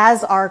migrations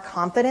as our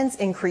confidence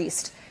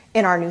increased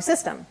in our new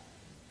system.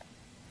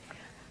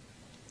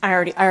 I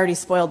already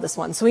spoiled this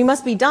one, so we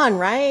must be done,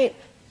 right?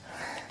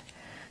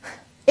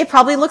 It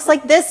probably looks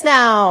like this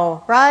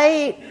now,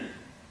 right?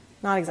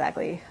 Not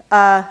exactly.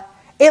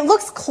 It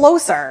looks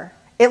closer.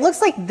 It looks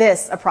like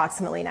this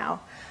approximately now.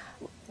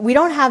 We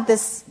don't have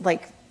this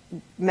like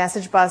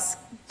message bus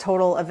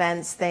total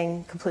events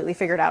thing completely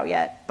figured out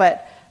yet,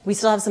 but we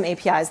still have some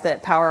APIs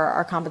that power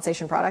our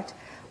compensation product.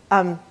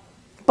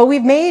 But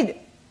we've made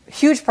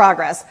huge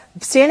progress.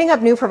 Standing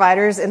up new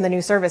providers in the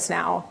new service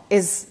now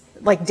is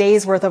like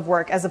days worth of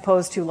work as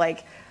opposed to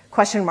like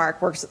question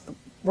mark worth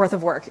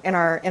of work in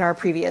our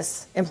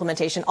previous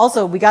implementation.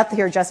 Also, we got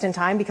here just in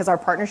time because our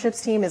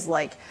partnerships team is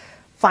like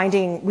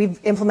we've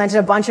implemented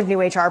a bunch of new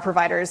HR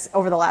providers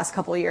over the last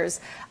couple of years.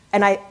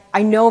 And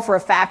I know for a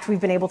fact we've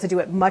been able to do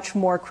it much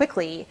more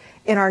quickly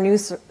in our new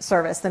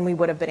service than we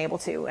would have been able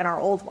to in our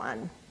old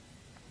one.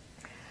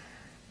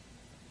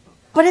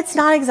 But it's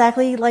not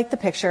exactly like the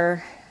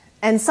picture.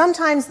 And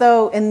sometimes,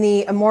 though, in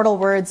the immortal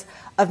words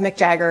of Mick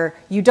Jagger,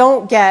 you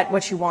don't get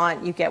what you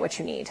want, you get what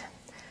you need.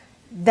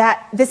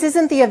 This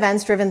isn't the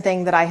events-driven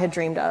thing that I had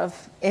dreamed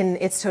of in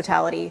its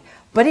totality,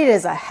 but it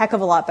is a heck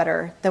of a lot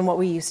better than what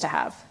we used to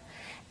have.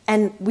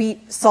 And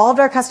we solved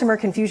our customer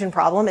confusion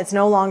problem. It's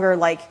no longer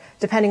like,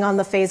 depending on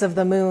the phase of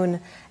the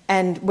moon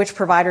and which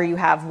provider you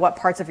have, what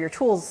parts of your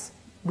tools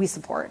we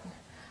support.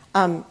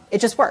 It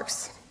just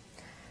works.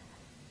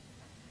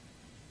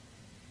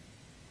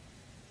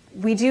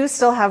 We do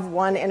still have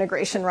one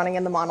integration running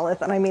in the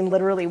monolith, and I mean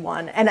literally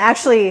one. And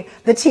actually,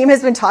 the team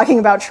has been talking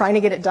about trying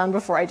to get it done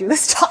before I do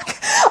this talk.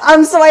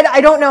 So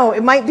I don't know.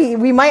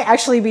 We might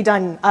actually be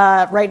done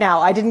right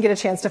now. I didn't get a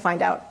chance to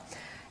find out.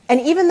 And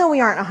even though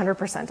we aren't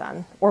 100%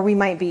 done, or we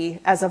might be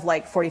as of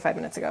like 45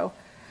 minutes ago,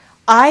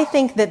 I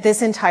think that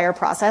this entire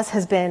process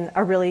has been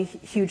a really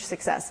huge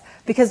success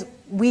because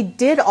we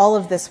did all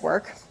of this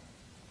work,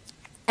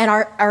 and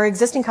our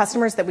existing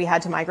customers that we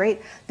had to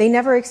migrate, they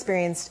never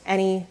experienced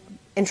any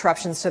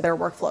interruptions to their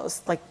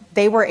workflows. Like,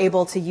 they were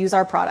able to use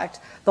our product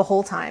the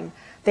whole time.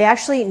 They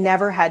actually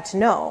never had to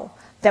know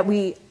that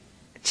we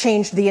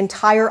changed the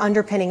entire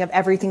underpinning of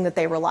everything that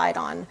they relied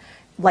on,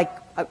 like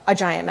a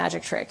giant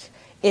magic trick.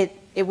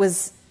 It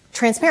was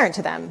transparent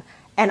to them,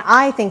 And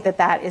I think that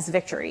that is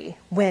victory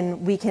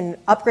when we can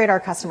upgrade our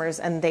customers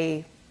and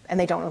they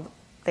don't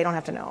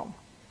have to know.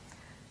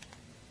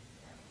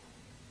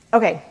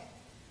 Okay,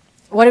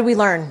 what did we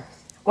learn?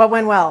 What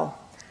went well?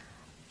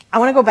 I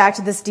want to go back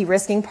to this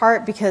de-risking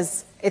part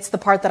because it's the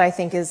part that I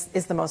think is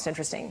the most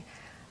interesting.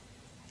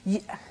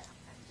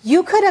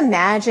 You could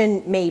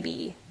imagine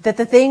maybe that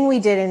the thing we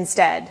did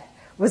instead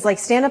was like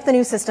stand up the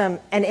new system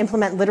and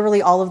implement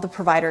literally all of the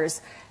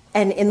providers,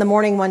 and in the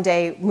morning one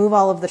day move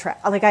all of the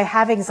traffic. Like, I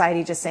have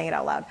anxiety just saying it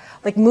out loud.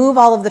 Like, move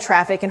all of the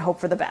traffic and hope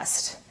for the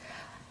best.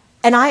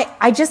 And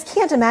I just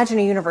can't imagine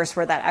a universe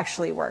where that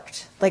actually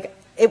worked. Like,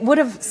 it would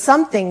have,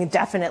 something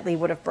definitely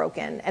would have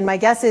broken. And my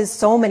guess is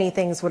so many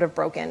things would have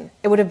broken.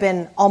 It would have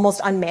been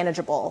almost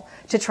unmanageable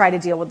to try to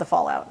deal with the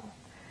fallout.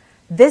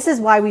 This is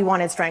why we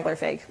wanted Strangler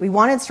Fig. We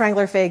wanted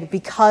Strangler Fig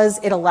because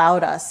it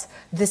allowed us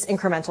this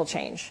incremental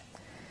change.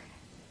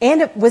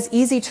 And it was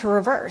easy to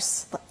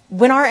reverse.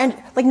 When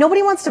like,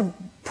 nobody wants to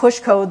push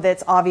code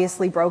that's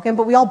obviously broken,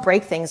 but we all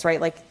break things, right?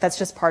 Like, that's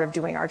just part of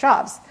doing our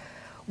jobs.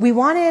 We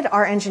wanted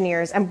our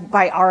engineers, and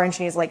by our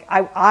engineers, like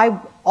I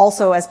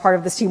also, as part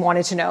of this team,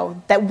 wanted to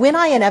know that when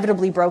I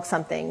inevitably broke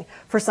something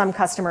for some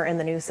customer in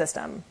the new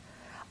system,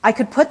 I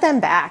could put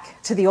them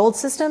back to the old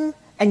system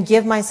and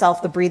give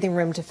myself the breathing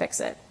room to fix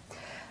it.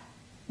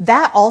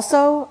 That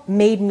also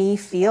made me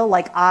feel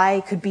like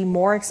I could be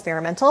more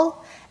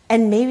experimental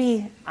and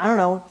maybe, I don't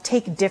know,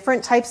 take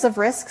different types of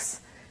risks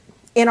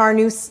in our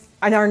new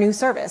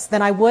service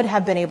than I would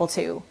have been able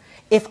to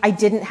if I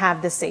didn't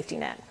have this safety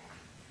net.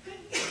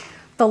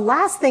 The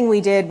last thing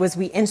we did was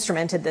we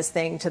instrumented this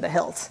thing to the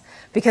hilt,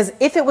 because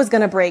if it was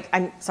going to break,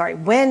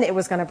 when it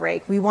was going to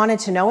break, we wanted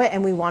to know it,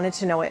 and we wanted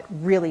to know it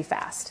really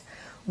fast.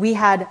 We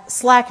had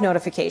Slack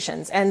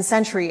notifications and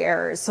Sentry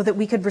errors so that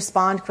we could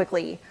respond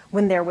quickly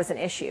when there was an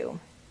issue.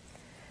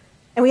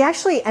 And we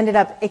actually ended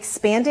up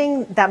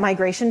expanding that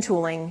migration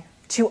tooling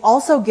to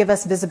also give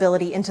us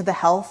visibility into the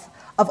health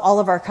of all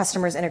of our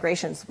customers'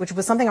 integrations, which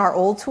was something our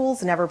old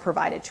tools never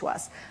provided to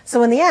us.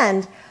 So in the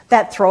end,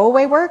 that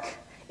throwaway work,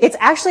 it's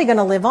actually going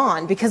to live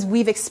on because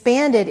we've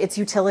expanded its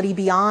utility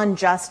beyond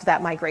just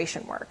that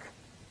migration work.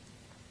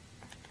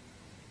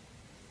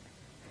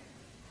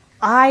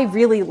 I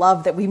really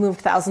love that we moved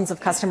thousands of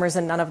customers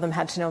and none of them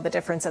had to know the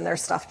difference and their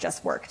stuff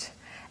just worked.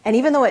 And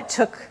even though it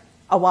took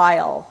a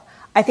while,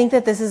 I think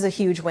that this is a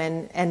huge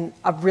win and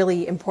a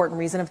really important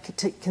reason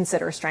to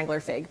consider Strangler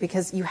Fig,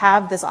 because you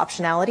have this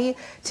optionality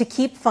to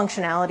keep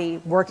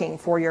functionality working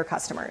for your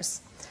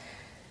customers.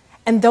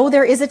 And though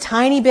there is a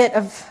tiny bit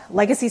of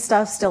legacy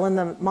stuff still in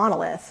the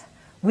monolith,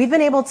 we've been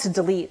able to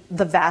delete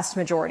the vast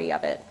majority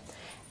of it.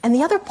 And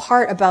the other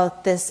part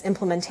about this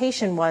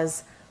implementation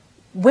was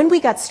when we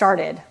got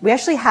started, we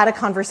actually had a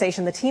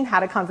conversation, the team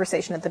had a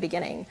conversation at the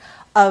beginning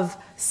of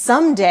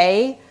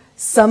someday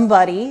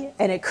somebody,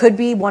 and it could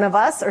be one of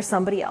us or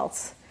somebody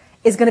else,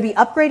 is going to be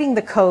upgrading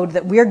the code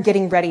that we're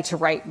getting ready to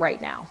write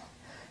right now.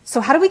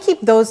 So how do we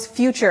keep those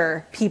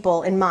future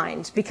people in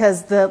mind?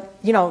 Because the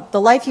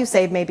life you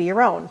save may be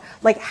your own.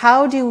 Like,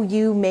 how do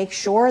you make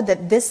sure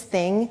that this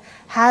thing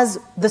has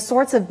the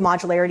sorts of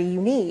modularity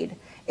you need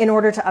in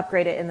order to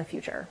upgrade it in the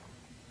future?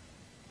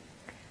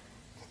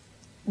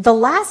 The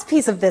last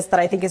piece of this that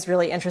I think is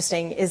really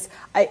interesting is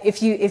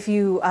if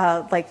you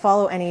like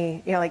follow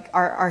any, like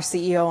our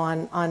CEO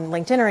on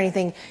LinkedIn or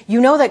anything,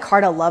 you know that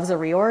Carta loves a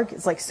reorg.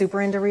 It's like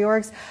super into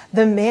reorgs.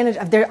 The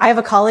manager, I have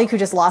a colleague who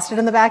just lost it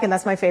in the back, and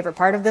that's my favorite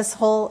part of this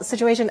whole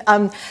situation.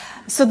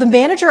 So the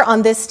manager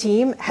on this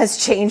team has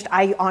changed.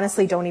 I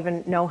honestly don't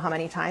even know how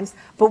many times,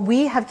 but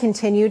we have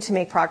continued to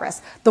make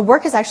progress. The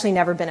work has actually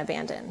never been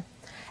abandoned.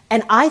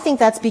 And I think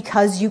that's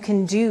because you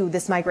can do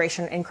this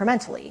migration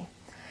incrementally.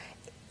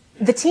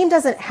 The team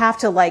doesn't have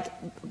to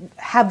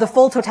have the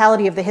full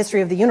totality of the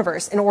history of the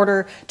universe in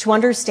order to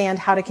understand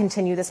how to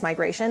continue this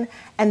migration.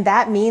 And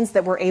that means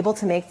that we're able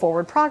to make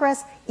forward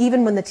progress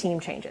even when the team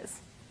changes.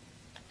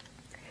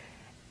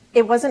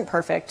 It wasn't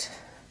perfect.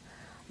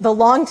 The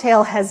long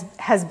tail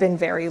has been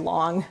very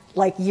long,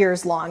 like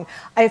years long.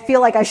 I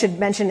feel like I should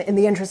mention, in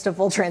the interest of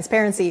full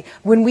transparency,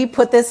 when we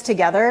put this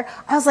together,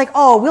 I was like,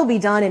 oh, we'll be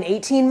done in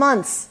 18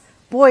 months.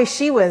 Boy,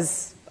 she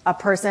was a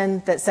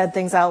person that said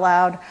things out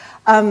loud.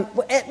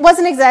 It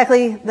wasn't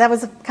exactly, that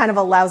was kind of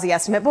a lousy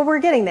estimate, but we're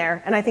getting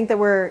there. And I think that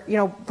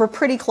we're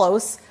pretty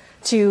close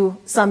to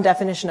some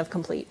definition of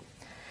complete.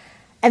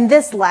 And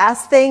this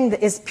last thing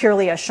is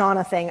purely a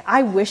Shawna thing.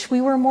 I wish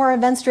we were more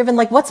events driven.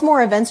 Like, what's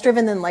more events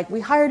driven than we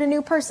hired a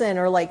new person,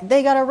 or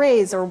they got a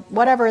raise, or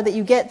whatever that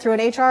you get through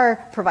an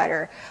HR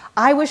provider.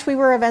 I wish we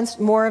were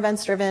more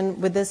events driven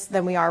with this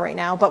than we are right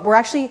now, but we're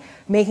actually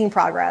making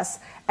progress.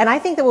 And I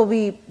think that we'll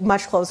be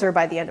much closer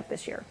by the end of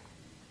this year.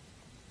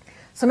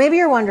 So maybe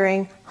you're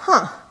wondering,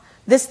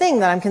 this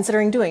thing that I'm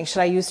considering doing, should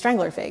I use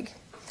Strangler Fig?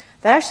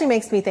 That actually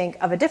makes me think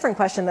of a different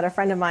question that a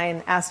friend of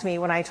mine asked me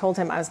when I told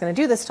him I was going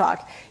to do this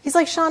talk. He's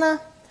like,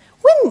 Shawna,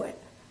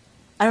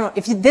 I don't know,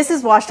 if this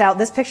is washed out,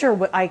 this picture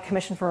I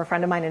commissioned from a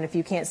friend of mine, and if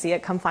you can't see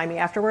it, come find me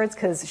afterwards,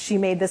 because she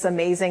made this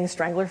amazing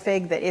Strangler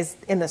Fig that is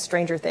in the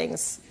Stranger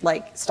Things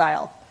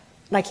style.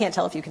 And I can't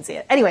tell if you can see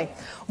it. Anyway,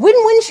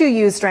 wouldn't you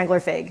use Strangler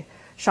Fig,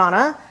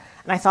 Shawna?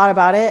 And I thought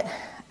about it, and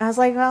I was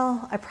like,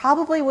 well, I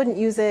probably wouldn't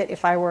use it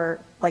if I were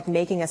like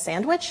making a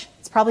sandwich.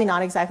 It's probably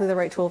not exactly the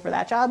right tool for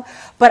that job.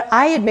 But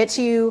I admit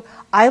to you,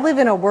 I live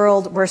in a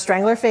world where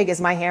Strangler Fig is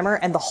my hammer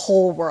and the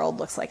whole world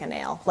looks like a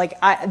nail. Like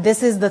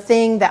this is the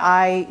thing that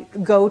I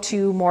go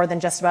to more than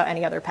just about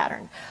any other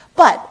pattern.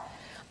 But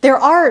there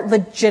are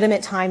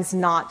legitimate times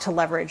not to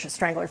leverage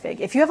Strangler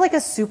Fig. If you have like a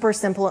super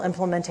simple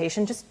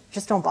implementation,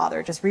 just don't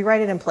bother. Just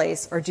rewrite it in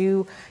place or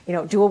do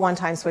a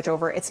one-time switch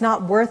over. It's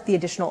not worth the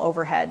additional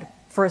overhead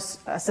for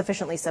a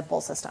sufficiently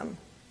simple system.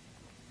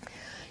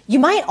 You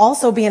might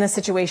also be in a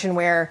situation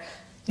where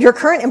your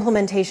current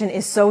implementation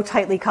is so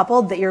tightly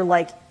coupled that you're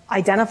like,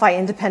 identify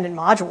independent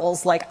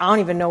modules, like I don't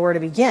even know where to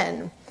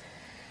begin.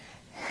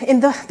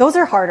 Those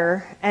are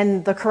harder,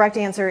 and the correct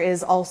answer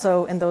is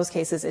also, in those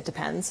cases, it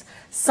depends.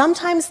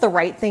 Sometimes the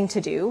right thing to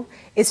do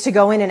is to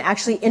go in and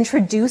actually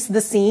introduce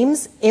the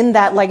seams in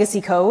that legacy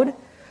code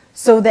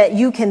so that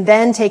you can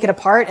then take it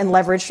apart and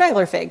leverage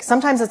Strangler Fig.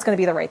 Sometimes that's going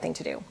to be the right thing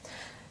to do.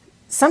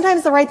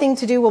 Sometimes the right thing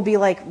to do will be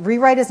like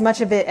rewrite as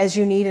much of it as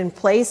you need in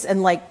place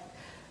and like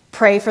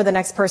pray for the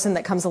next person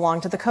that comes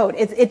along to the code.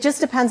 It just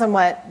depends on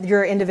what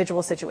your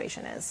individual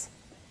situation is.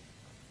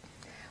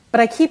 But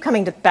I keep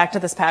coming back to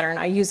this pattern.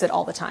 I use it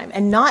all the time,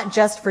 and not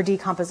just for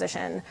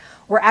decomposition.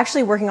 We're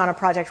actually working on a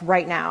project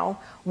right now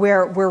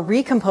where we're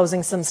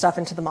recomposing some stuff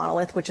into the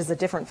monolith, which is a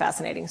different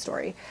fascinating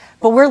story.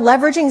 But we're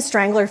leveraging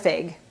Strangler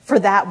Fig for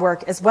that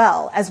work as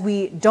well, as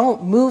we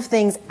don't move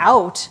things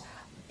out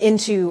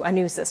into a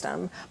new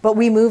system, but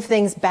we move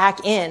things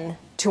back in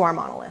to our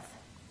monolith.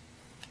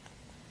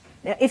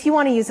 Now, if you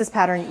want to use this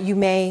pattern, you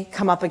may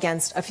come up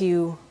against a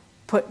few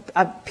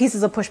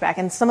pieces of pushback,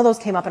 and some of those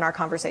came up in our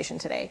conversation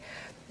today.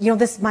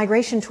 This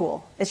migration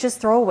tool, it's just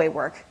throwaway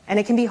work, and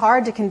it can be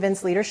hard to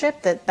convince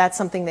leadership that that's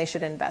something they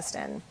should invest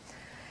in.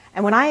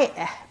 And when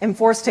I am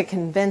forced to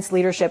convince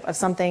leadership of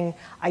something,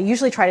 I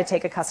usually try to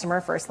take a customer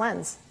first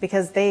lens,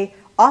 because they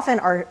often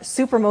are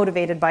super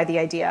motivated by the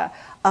idea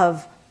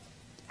of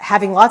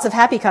having lots of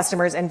happy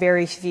customers and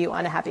very few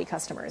unhappy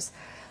customers.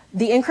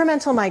 The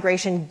incremental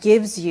migration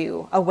gives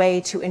you a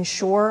way to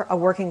ensure a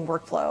working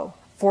workflow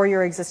for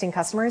your existing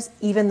customers,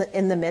 even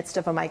in the midst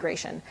of a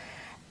migration.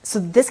 So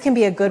this can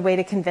be a good way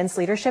to convince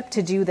leadership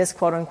to do this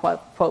quote unquote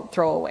quote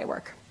throwaway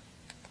work.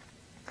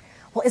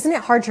 Well, isn't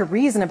it hard to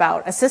reason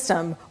about a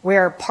system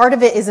where part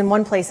of it is in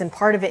one place and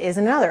part of it is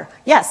in another?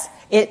 Yes,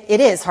 it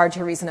is hard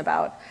to reason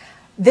about.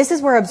 This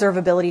is where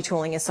observability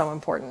tooling is so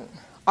important.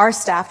 Our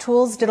staff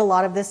tools did a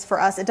lot of this for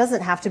us. It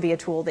doesn't have to be a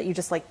tool that you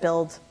just like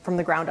build from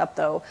the ground up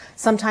though.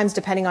 Sometimes,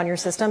 depending on your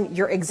system,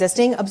 your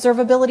existing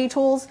observability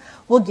tools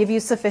will give you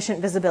sufficient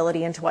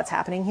visibility into what's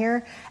happening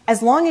here.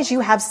 As long as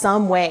you have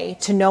some way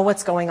to know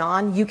what's going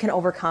on, you can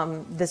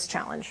overcome this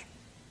challenge.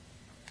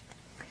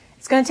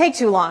 It's going to take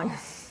too long.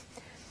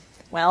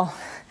 Well,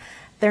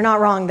 they're not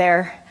wrong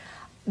there.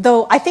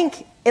 Though I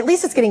think at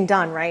least it's getting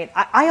done, right?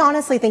 I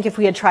honestly think if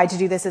we had tried to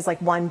do this as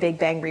like one big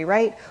bang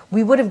rewrite,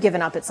 we would have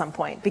given up at some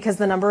point, because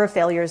the number of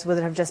failures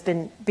would have just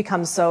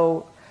become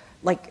so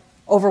like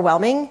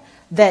overwhelming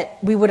that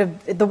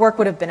the work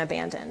would have been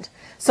abandoned.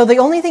 So the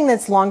only thing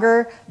that's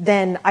longer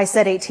than I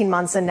said 18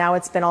 months and now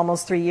it's been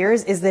almost 3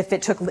 years is if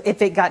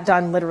it got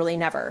done literally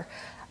never.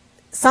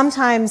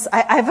 Sometimes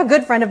I have a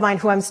good friend of mine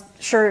who I'm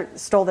sure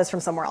stole this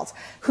from somewhere else,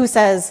 who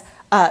says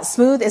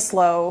smooth is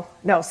slow,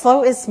 no,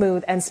 slow is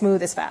smooth and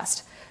smooth is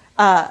fast.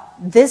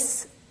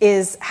 This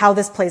is how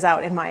this plays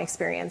out in my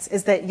experience,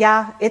 is that,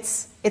 yeah,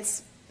 it's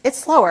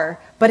slower,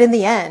 but in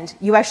the end,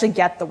 you actually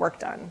get the work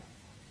done.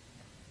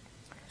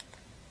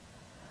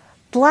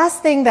 The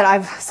last thing that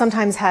I've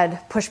sometimes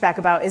had pushback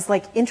about is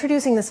like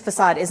introducing this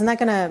facade. Isn't that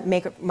going to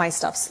make my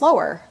stuff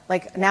slower?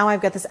 Like now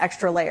I've got this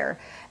extra layer.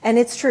 And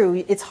it's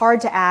true, it's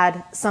hard to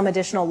add some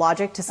additional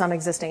logic to some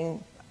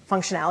existing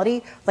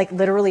functionality, like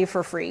literally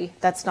for free.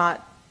 That's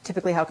not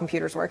typically how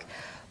computers work.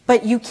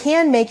 But you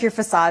can make your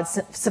facade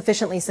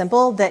sufficiently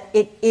simple that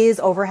it is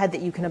overhead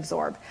that you can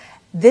absorb.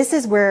 This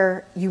is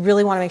where you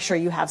really want to make sure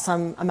you have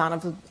some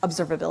amount of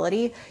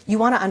observability. You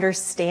want to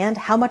understand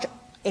how much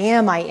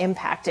am I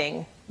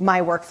impacting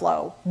my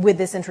workflow with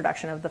this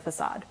introduction of the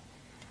facade.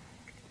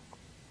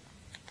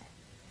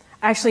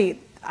 Actually,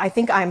 I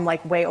think I'm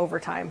like way over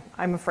time.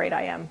 I'm afraid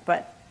I am,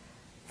 but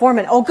 4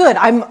 minutes. Oh, good.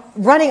 I'm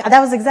running. That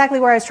was exactly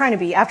where I was trying to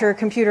be after a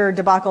computer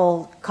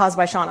debacle caused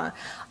by Shawna.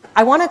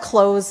 I want to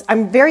close.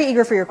 I'm very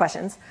eager for your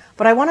questions,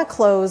 but I want to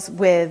close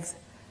with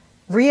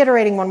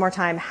reiterating one more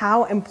time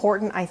how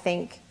important I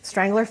think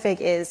Strangler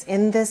Fig is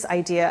in this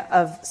idea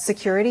of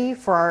security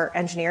for our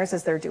engineers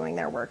as they're doing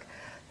their work.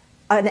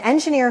 An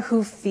engineer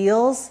who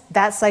feels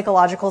that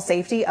psychological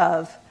safety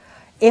of,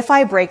 if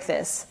I break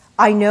this,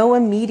 I know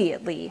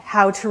immediately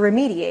how to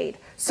remediate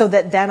so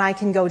that then I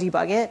can go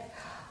debug it,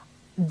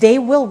 they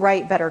will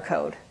write better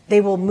code.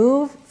 They will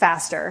move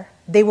faster.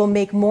 They will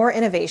make more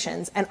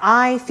innovations. And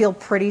I feel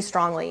pretty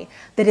strongly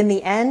that in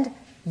the end,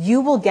 you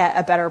will get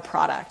a better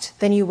product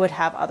than you would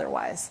have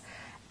otherwise.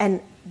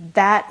 And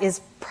that is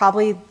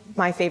probably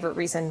my favorite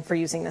reason for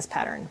using this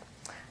pattern.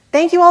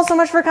 Thank you all so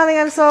much for coming.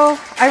 I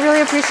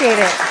really appreciate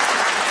it.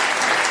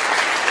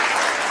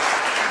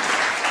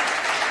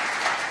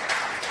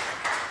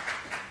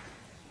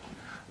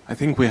 I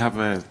think we have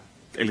a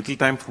little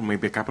time for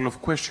maybe a couple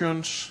of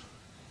questions.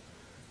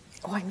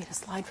 Oh, I made a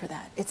slide for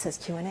that. It says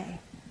Q&A.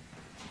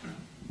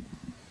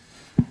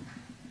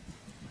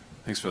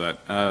 Thanks for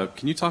that.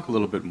 Can you talk a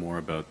little bit more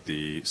about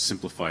the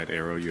simplified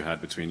arrow you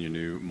had between your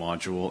new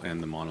module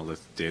and the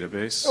monolith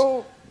database?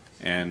 Oh.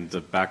 And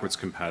the backwards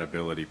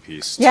compatibility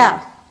piece, Yeah.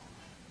 too?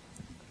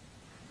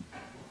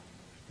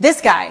 This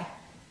guy.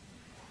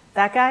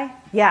 That guy?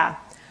 Yeah.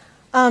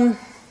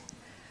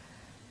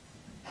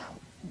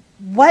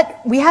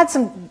 We had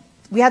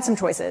some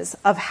choices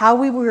of how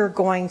we were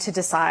going to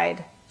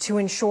decide to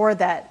ensure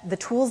that the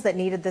tools that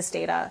needed this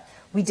data,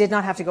 we did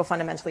not have to go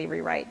fundamentally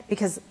rewrite,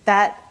 because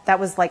that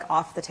was like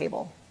off the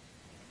table.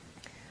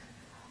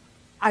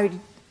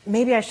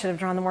 Maybe I should have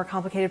drawn the more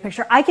complicated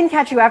picture. I can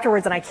catch you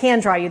afterwards and I can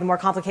draw you the more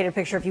complicated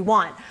picture if you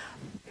want.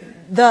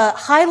 The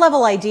high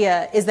level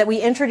idea is that we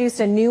introduced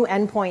a new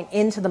endpoint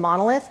into the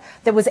monolith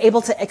that was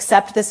able to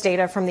accept this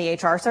data from the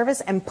HR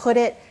service and put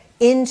it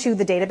into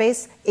the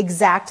database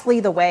exactly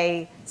the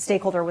way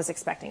stakeholder was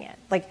expecting it.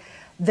 Like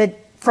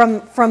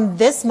from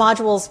this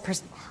module's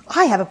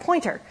I have a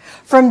pointer.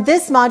 From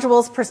this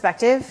module's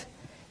perspective,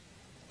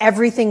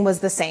 everything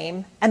was the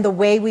same. And the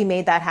way we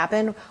made that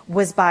happen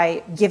was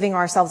by giving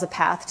ourselves a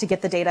path to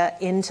get the data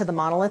into the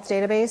monolith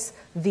database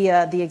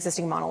via the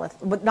existing monolith,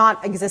 but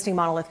not existing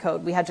monolith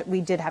code.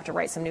 We did have to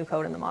write some new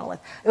code in the monolith.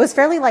 It was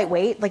fairly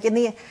lightweight. Like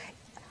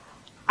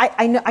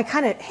I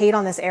kind of hate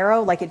on this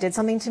arrow, like it did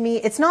something to me.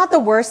 It's not the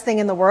worst thing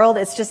in the world.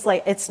 It's just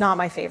like, it's not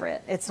my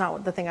favorite. It's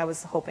not the thing I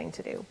was hoping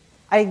to do.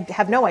 I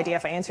have no idea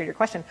if I answered your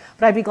question,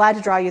 but I'd be glad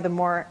to draw you the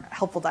more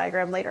helpful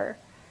diagram later.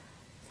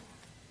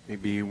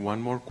 Maybe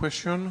one more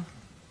question.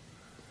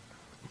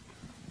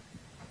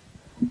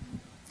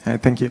 Hi,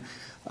 thank you.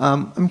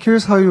 I'm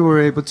curious how you were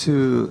able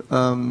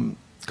to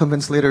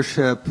convince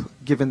leadership,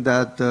 given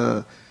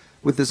that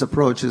with this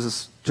approach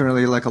is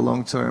generally like a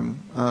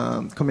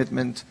long-term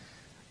commitment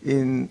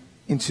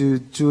into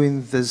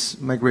doing this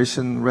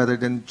migration rather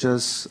than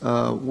just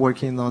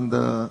working on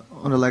the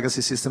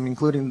legacy system,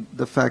 including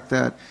the fact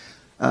that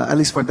at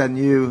least for that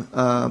new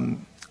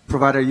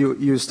provider,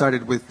 you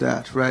started with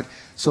that, right?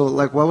 So,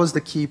 like, what was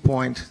the key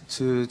point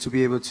to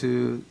be able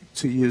to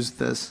use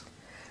this?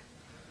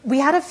 We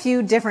had a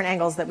few different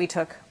angles that we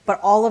took, but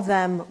all of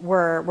them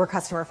were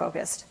customer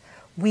focused.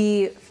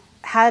 We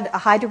had a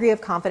high degree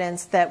of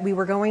confidence that we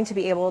were going to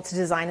be able to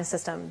design a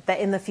system that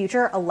in the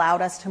future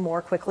allowed us to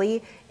more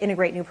quickly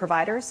integrate new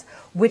providers,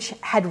 which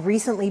had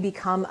recently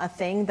become a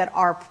thing that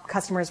our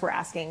customers were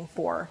asking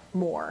for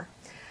more.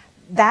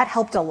 That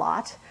helped a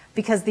lot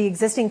because the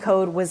existing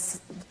code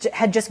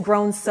had just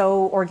grown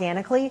so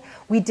organically.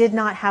 We did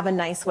not have a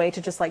nice way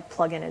to just like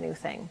plug in a new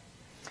thing.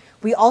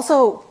 We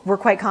also were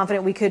quite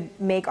confident we could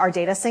make our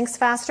data syncs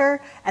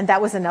faster, and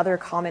that was another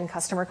common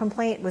customer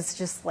complaint, was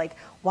just like,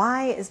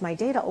 why is my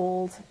data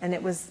old? And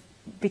it was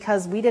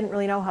because we didn't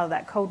really know how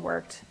that code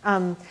worked.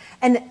 And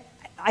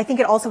I think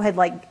it also had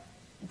like,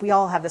 we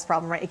all have this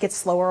problem, right? It gets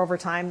slower over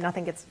time.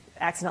 Nothing gets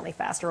accidentally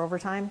faster over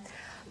time.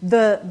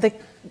 The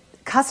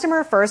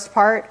customer first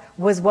part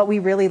was what we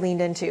really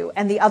leaned into.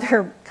 And the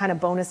other kind of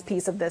bonus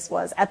piece of this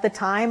was, at the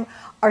time,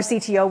 our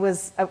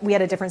CTO we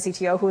had a different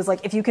CTO who was like,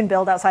 if you can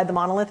build outside the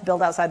monolith,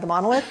 build outside the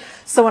monolith.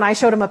 So when I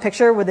showed him a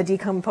picture with a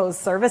decomposed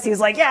service, he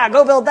was like, yeah,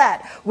 go build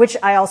that, which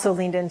I also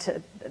leaned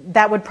into.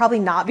 That would probably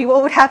not be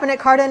what would happen at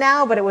Carta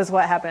now, but it was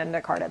what happened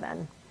at Carta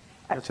then.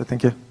 Gotcha,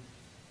 thank you.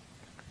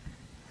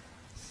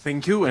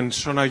 Thank you, and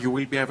Shawna, you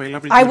will be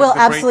available. I will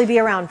absolutely be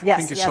around. Yes,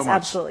 Thank you yes, so much.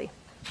 absolutely.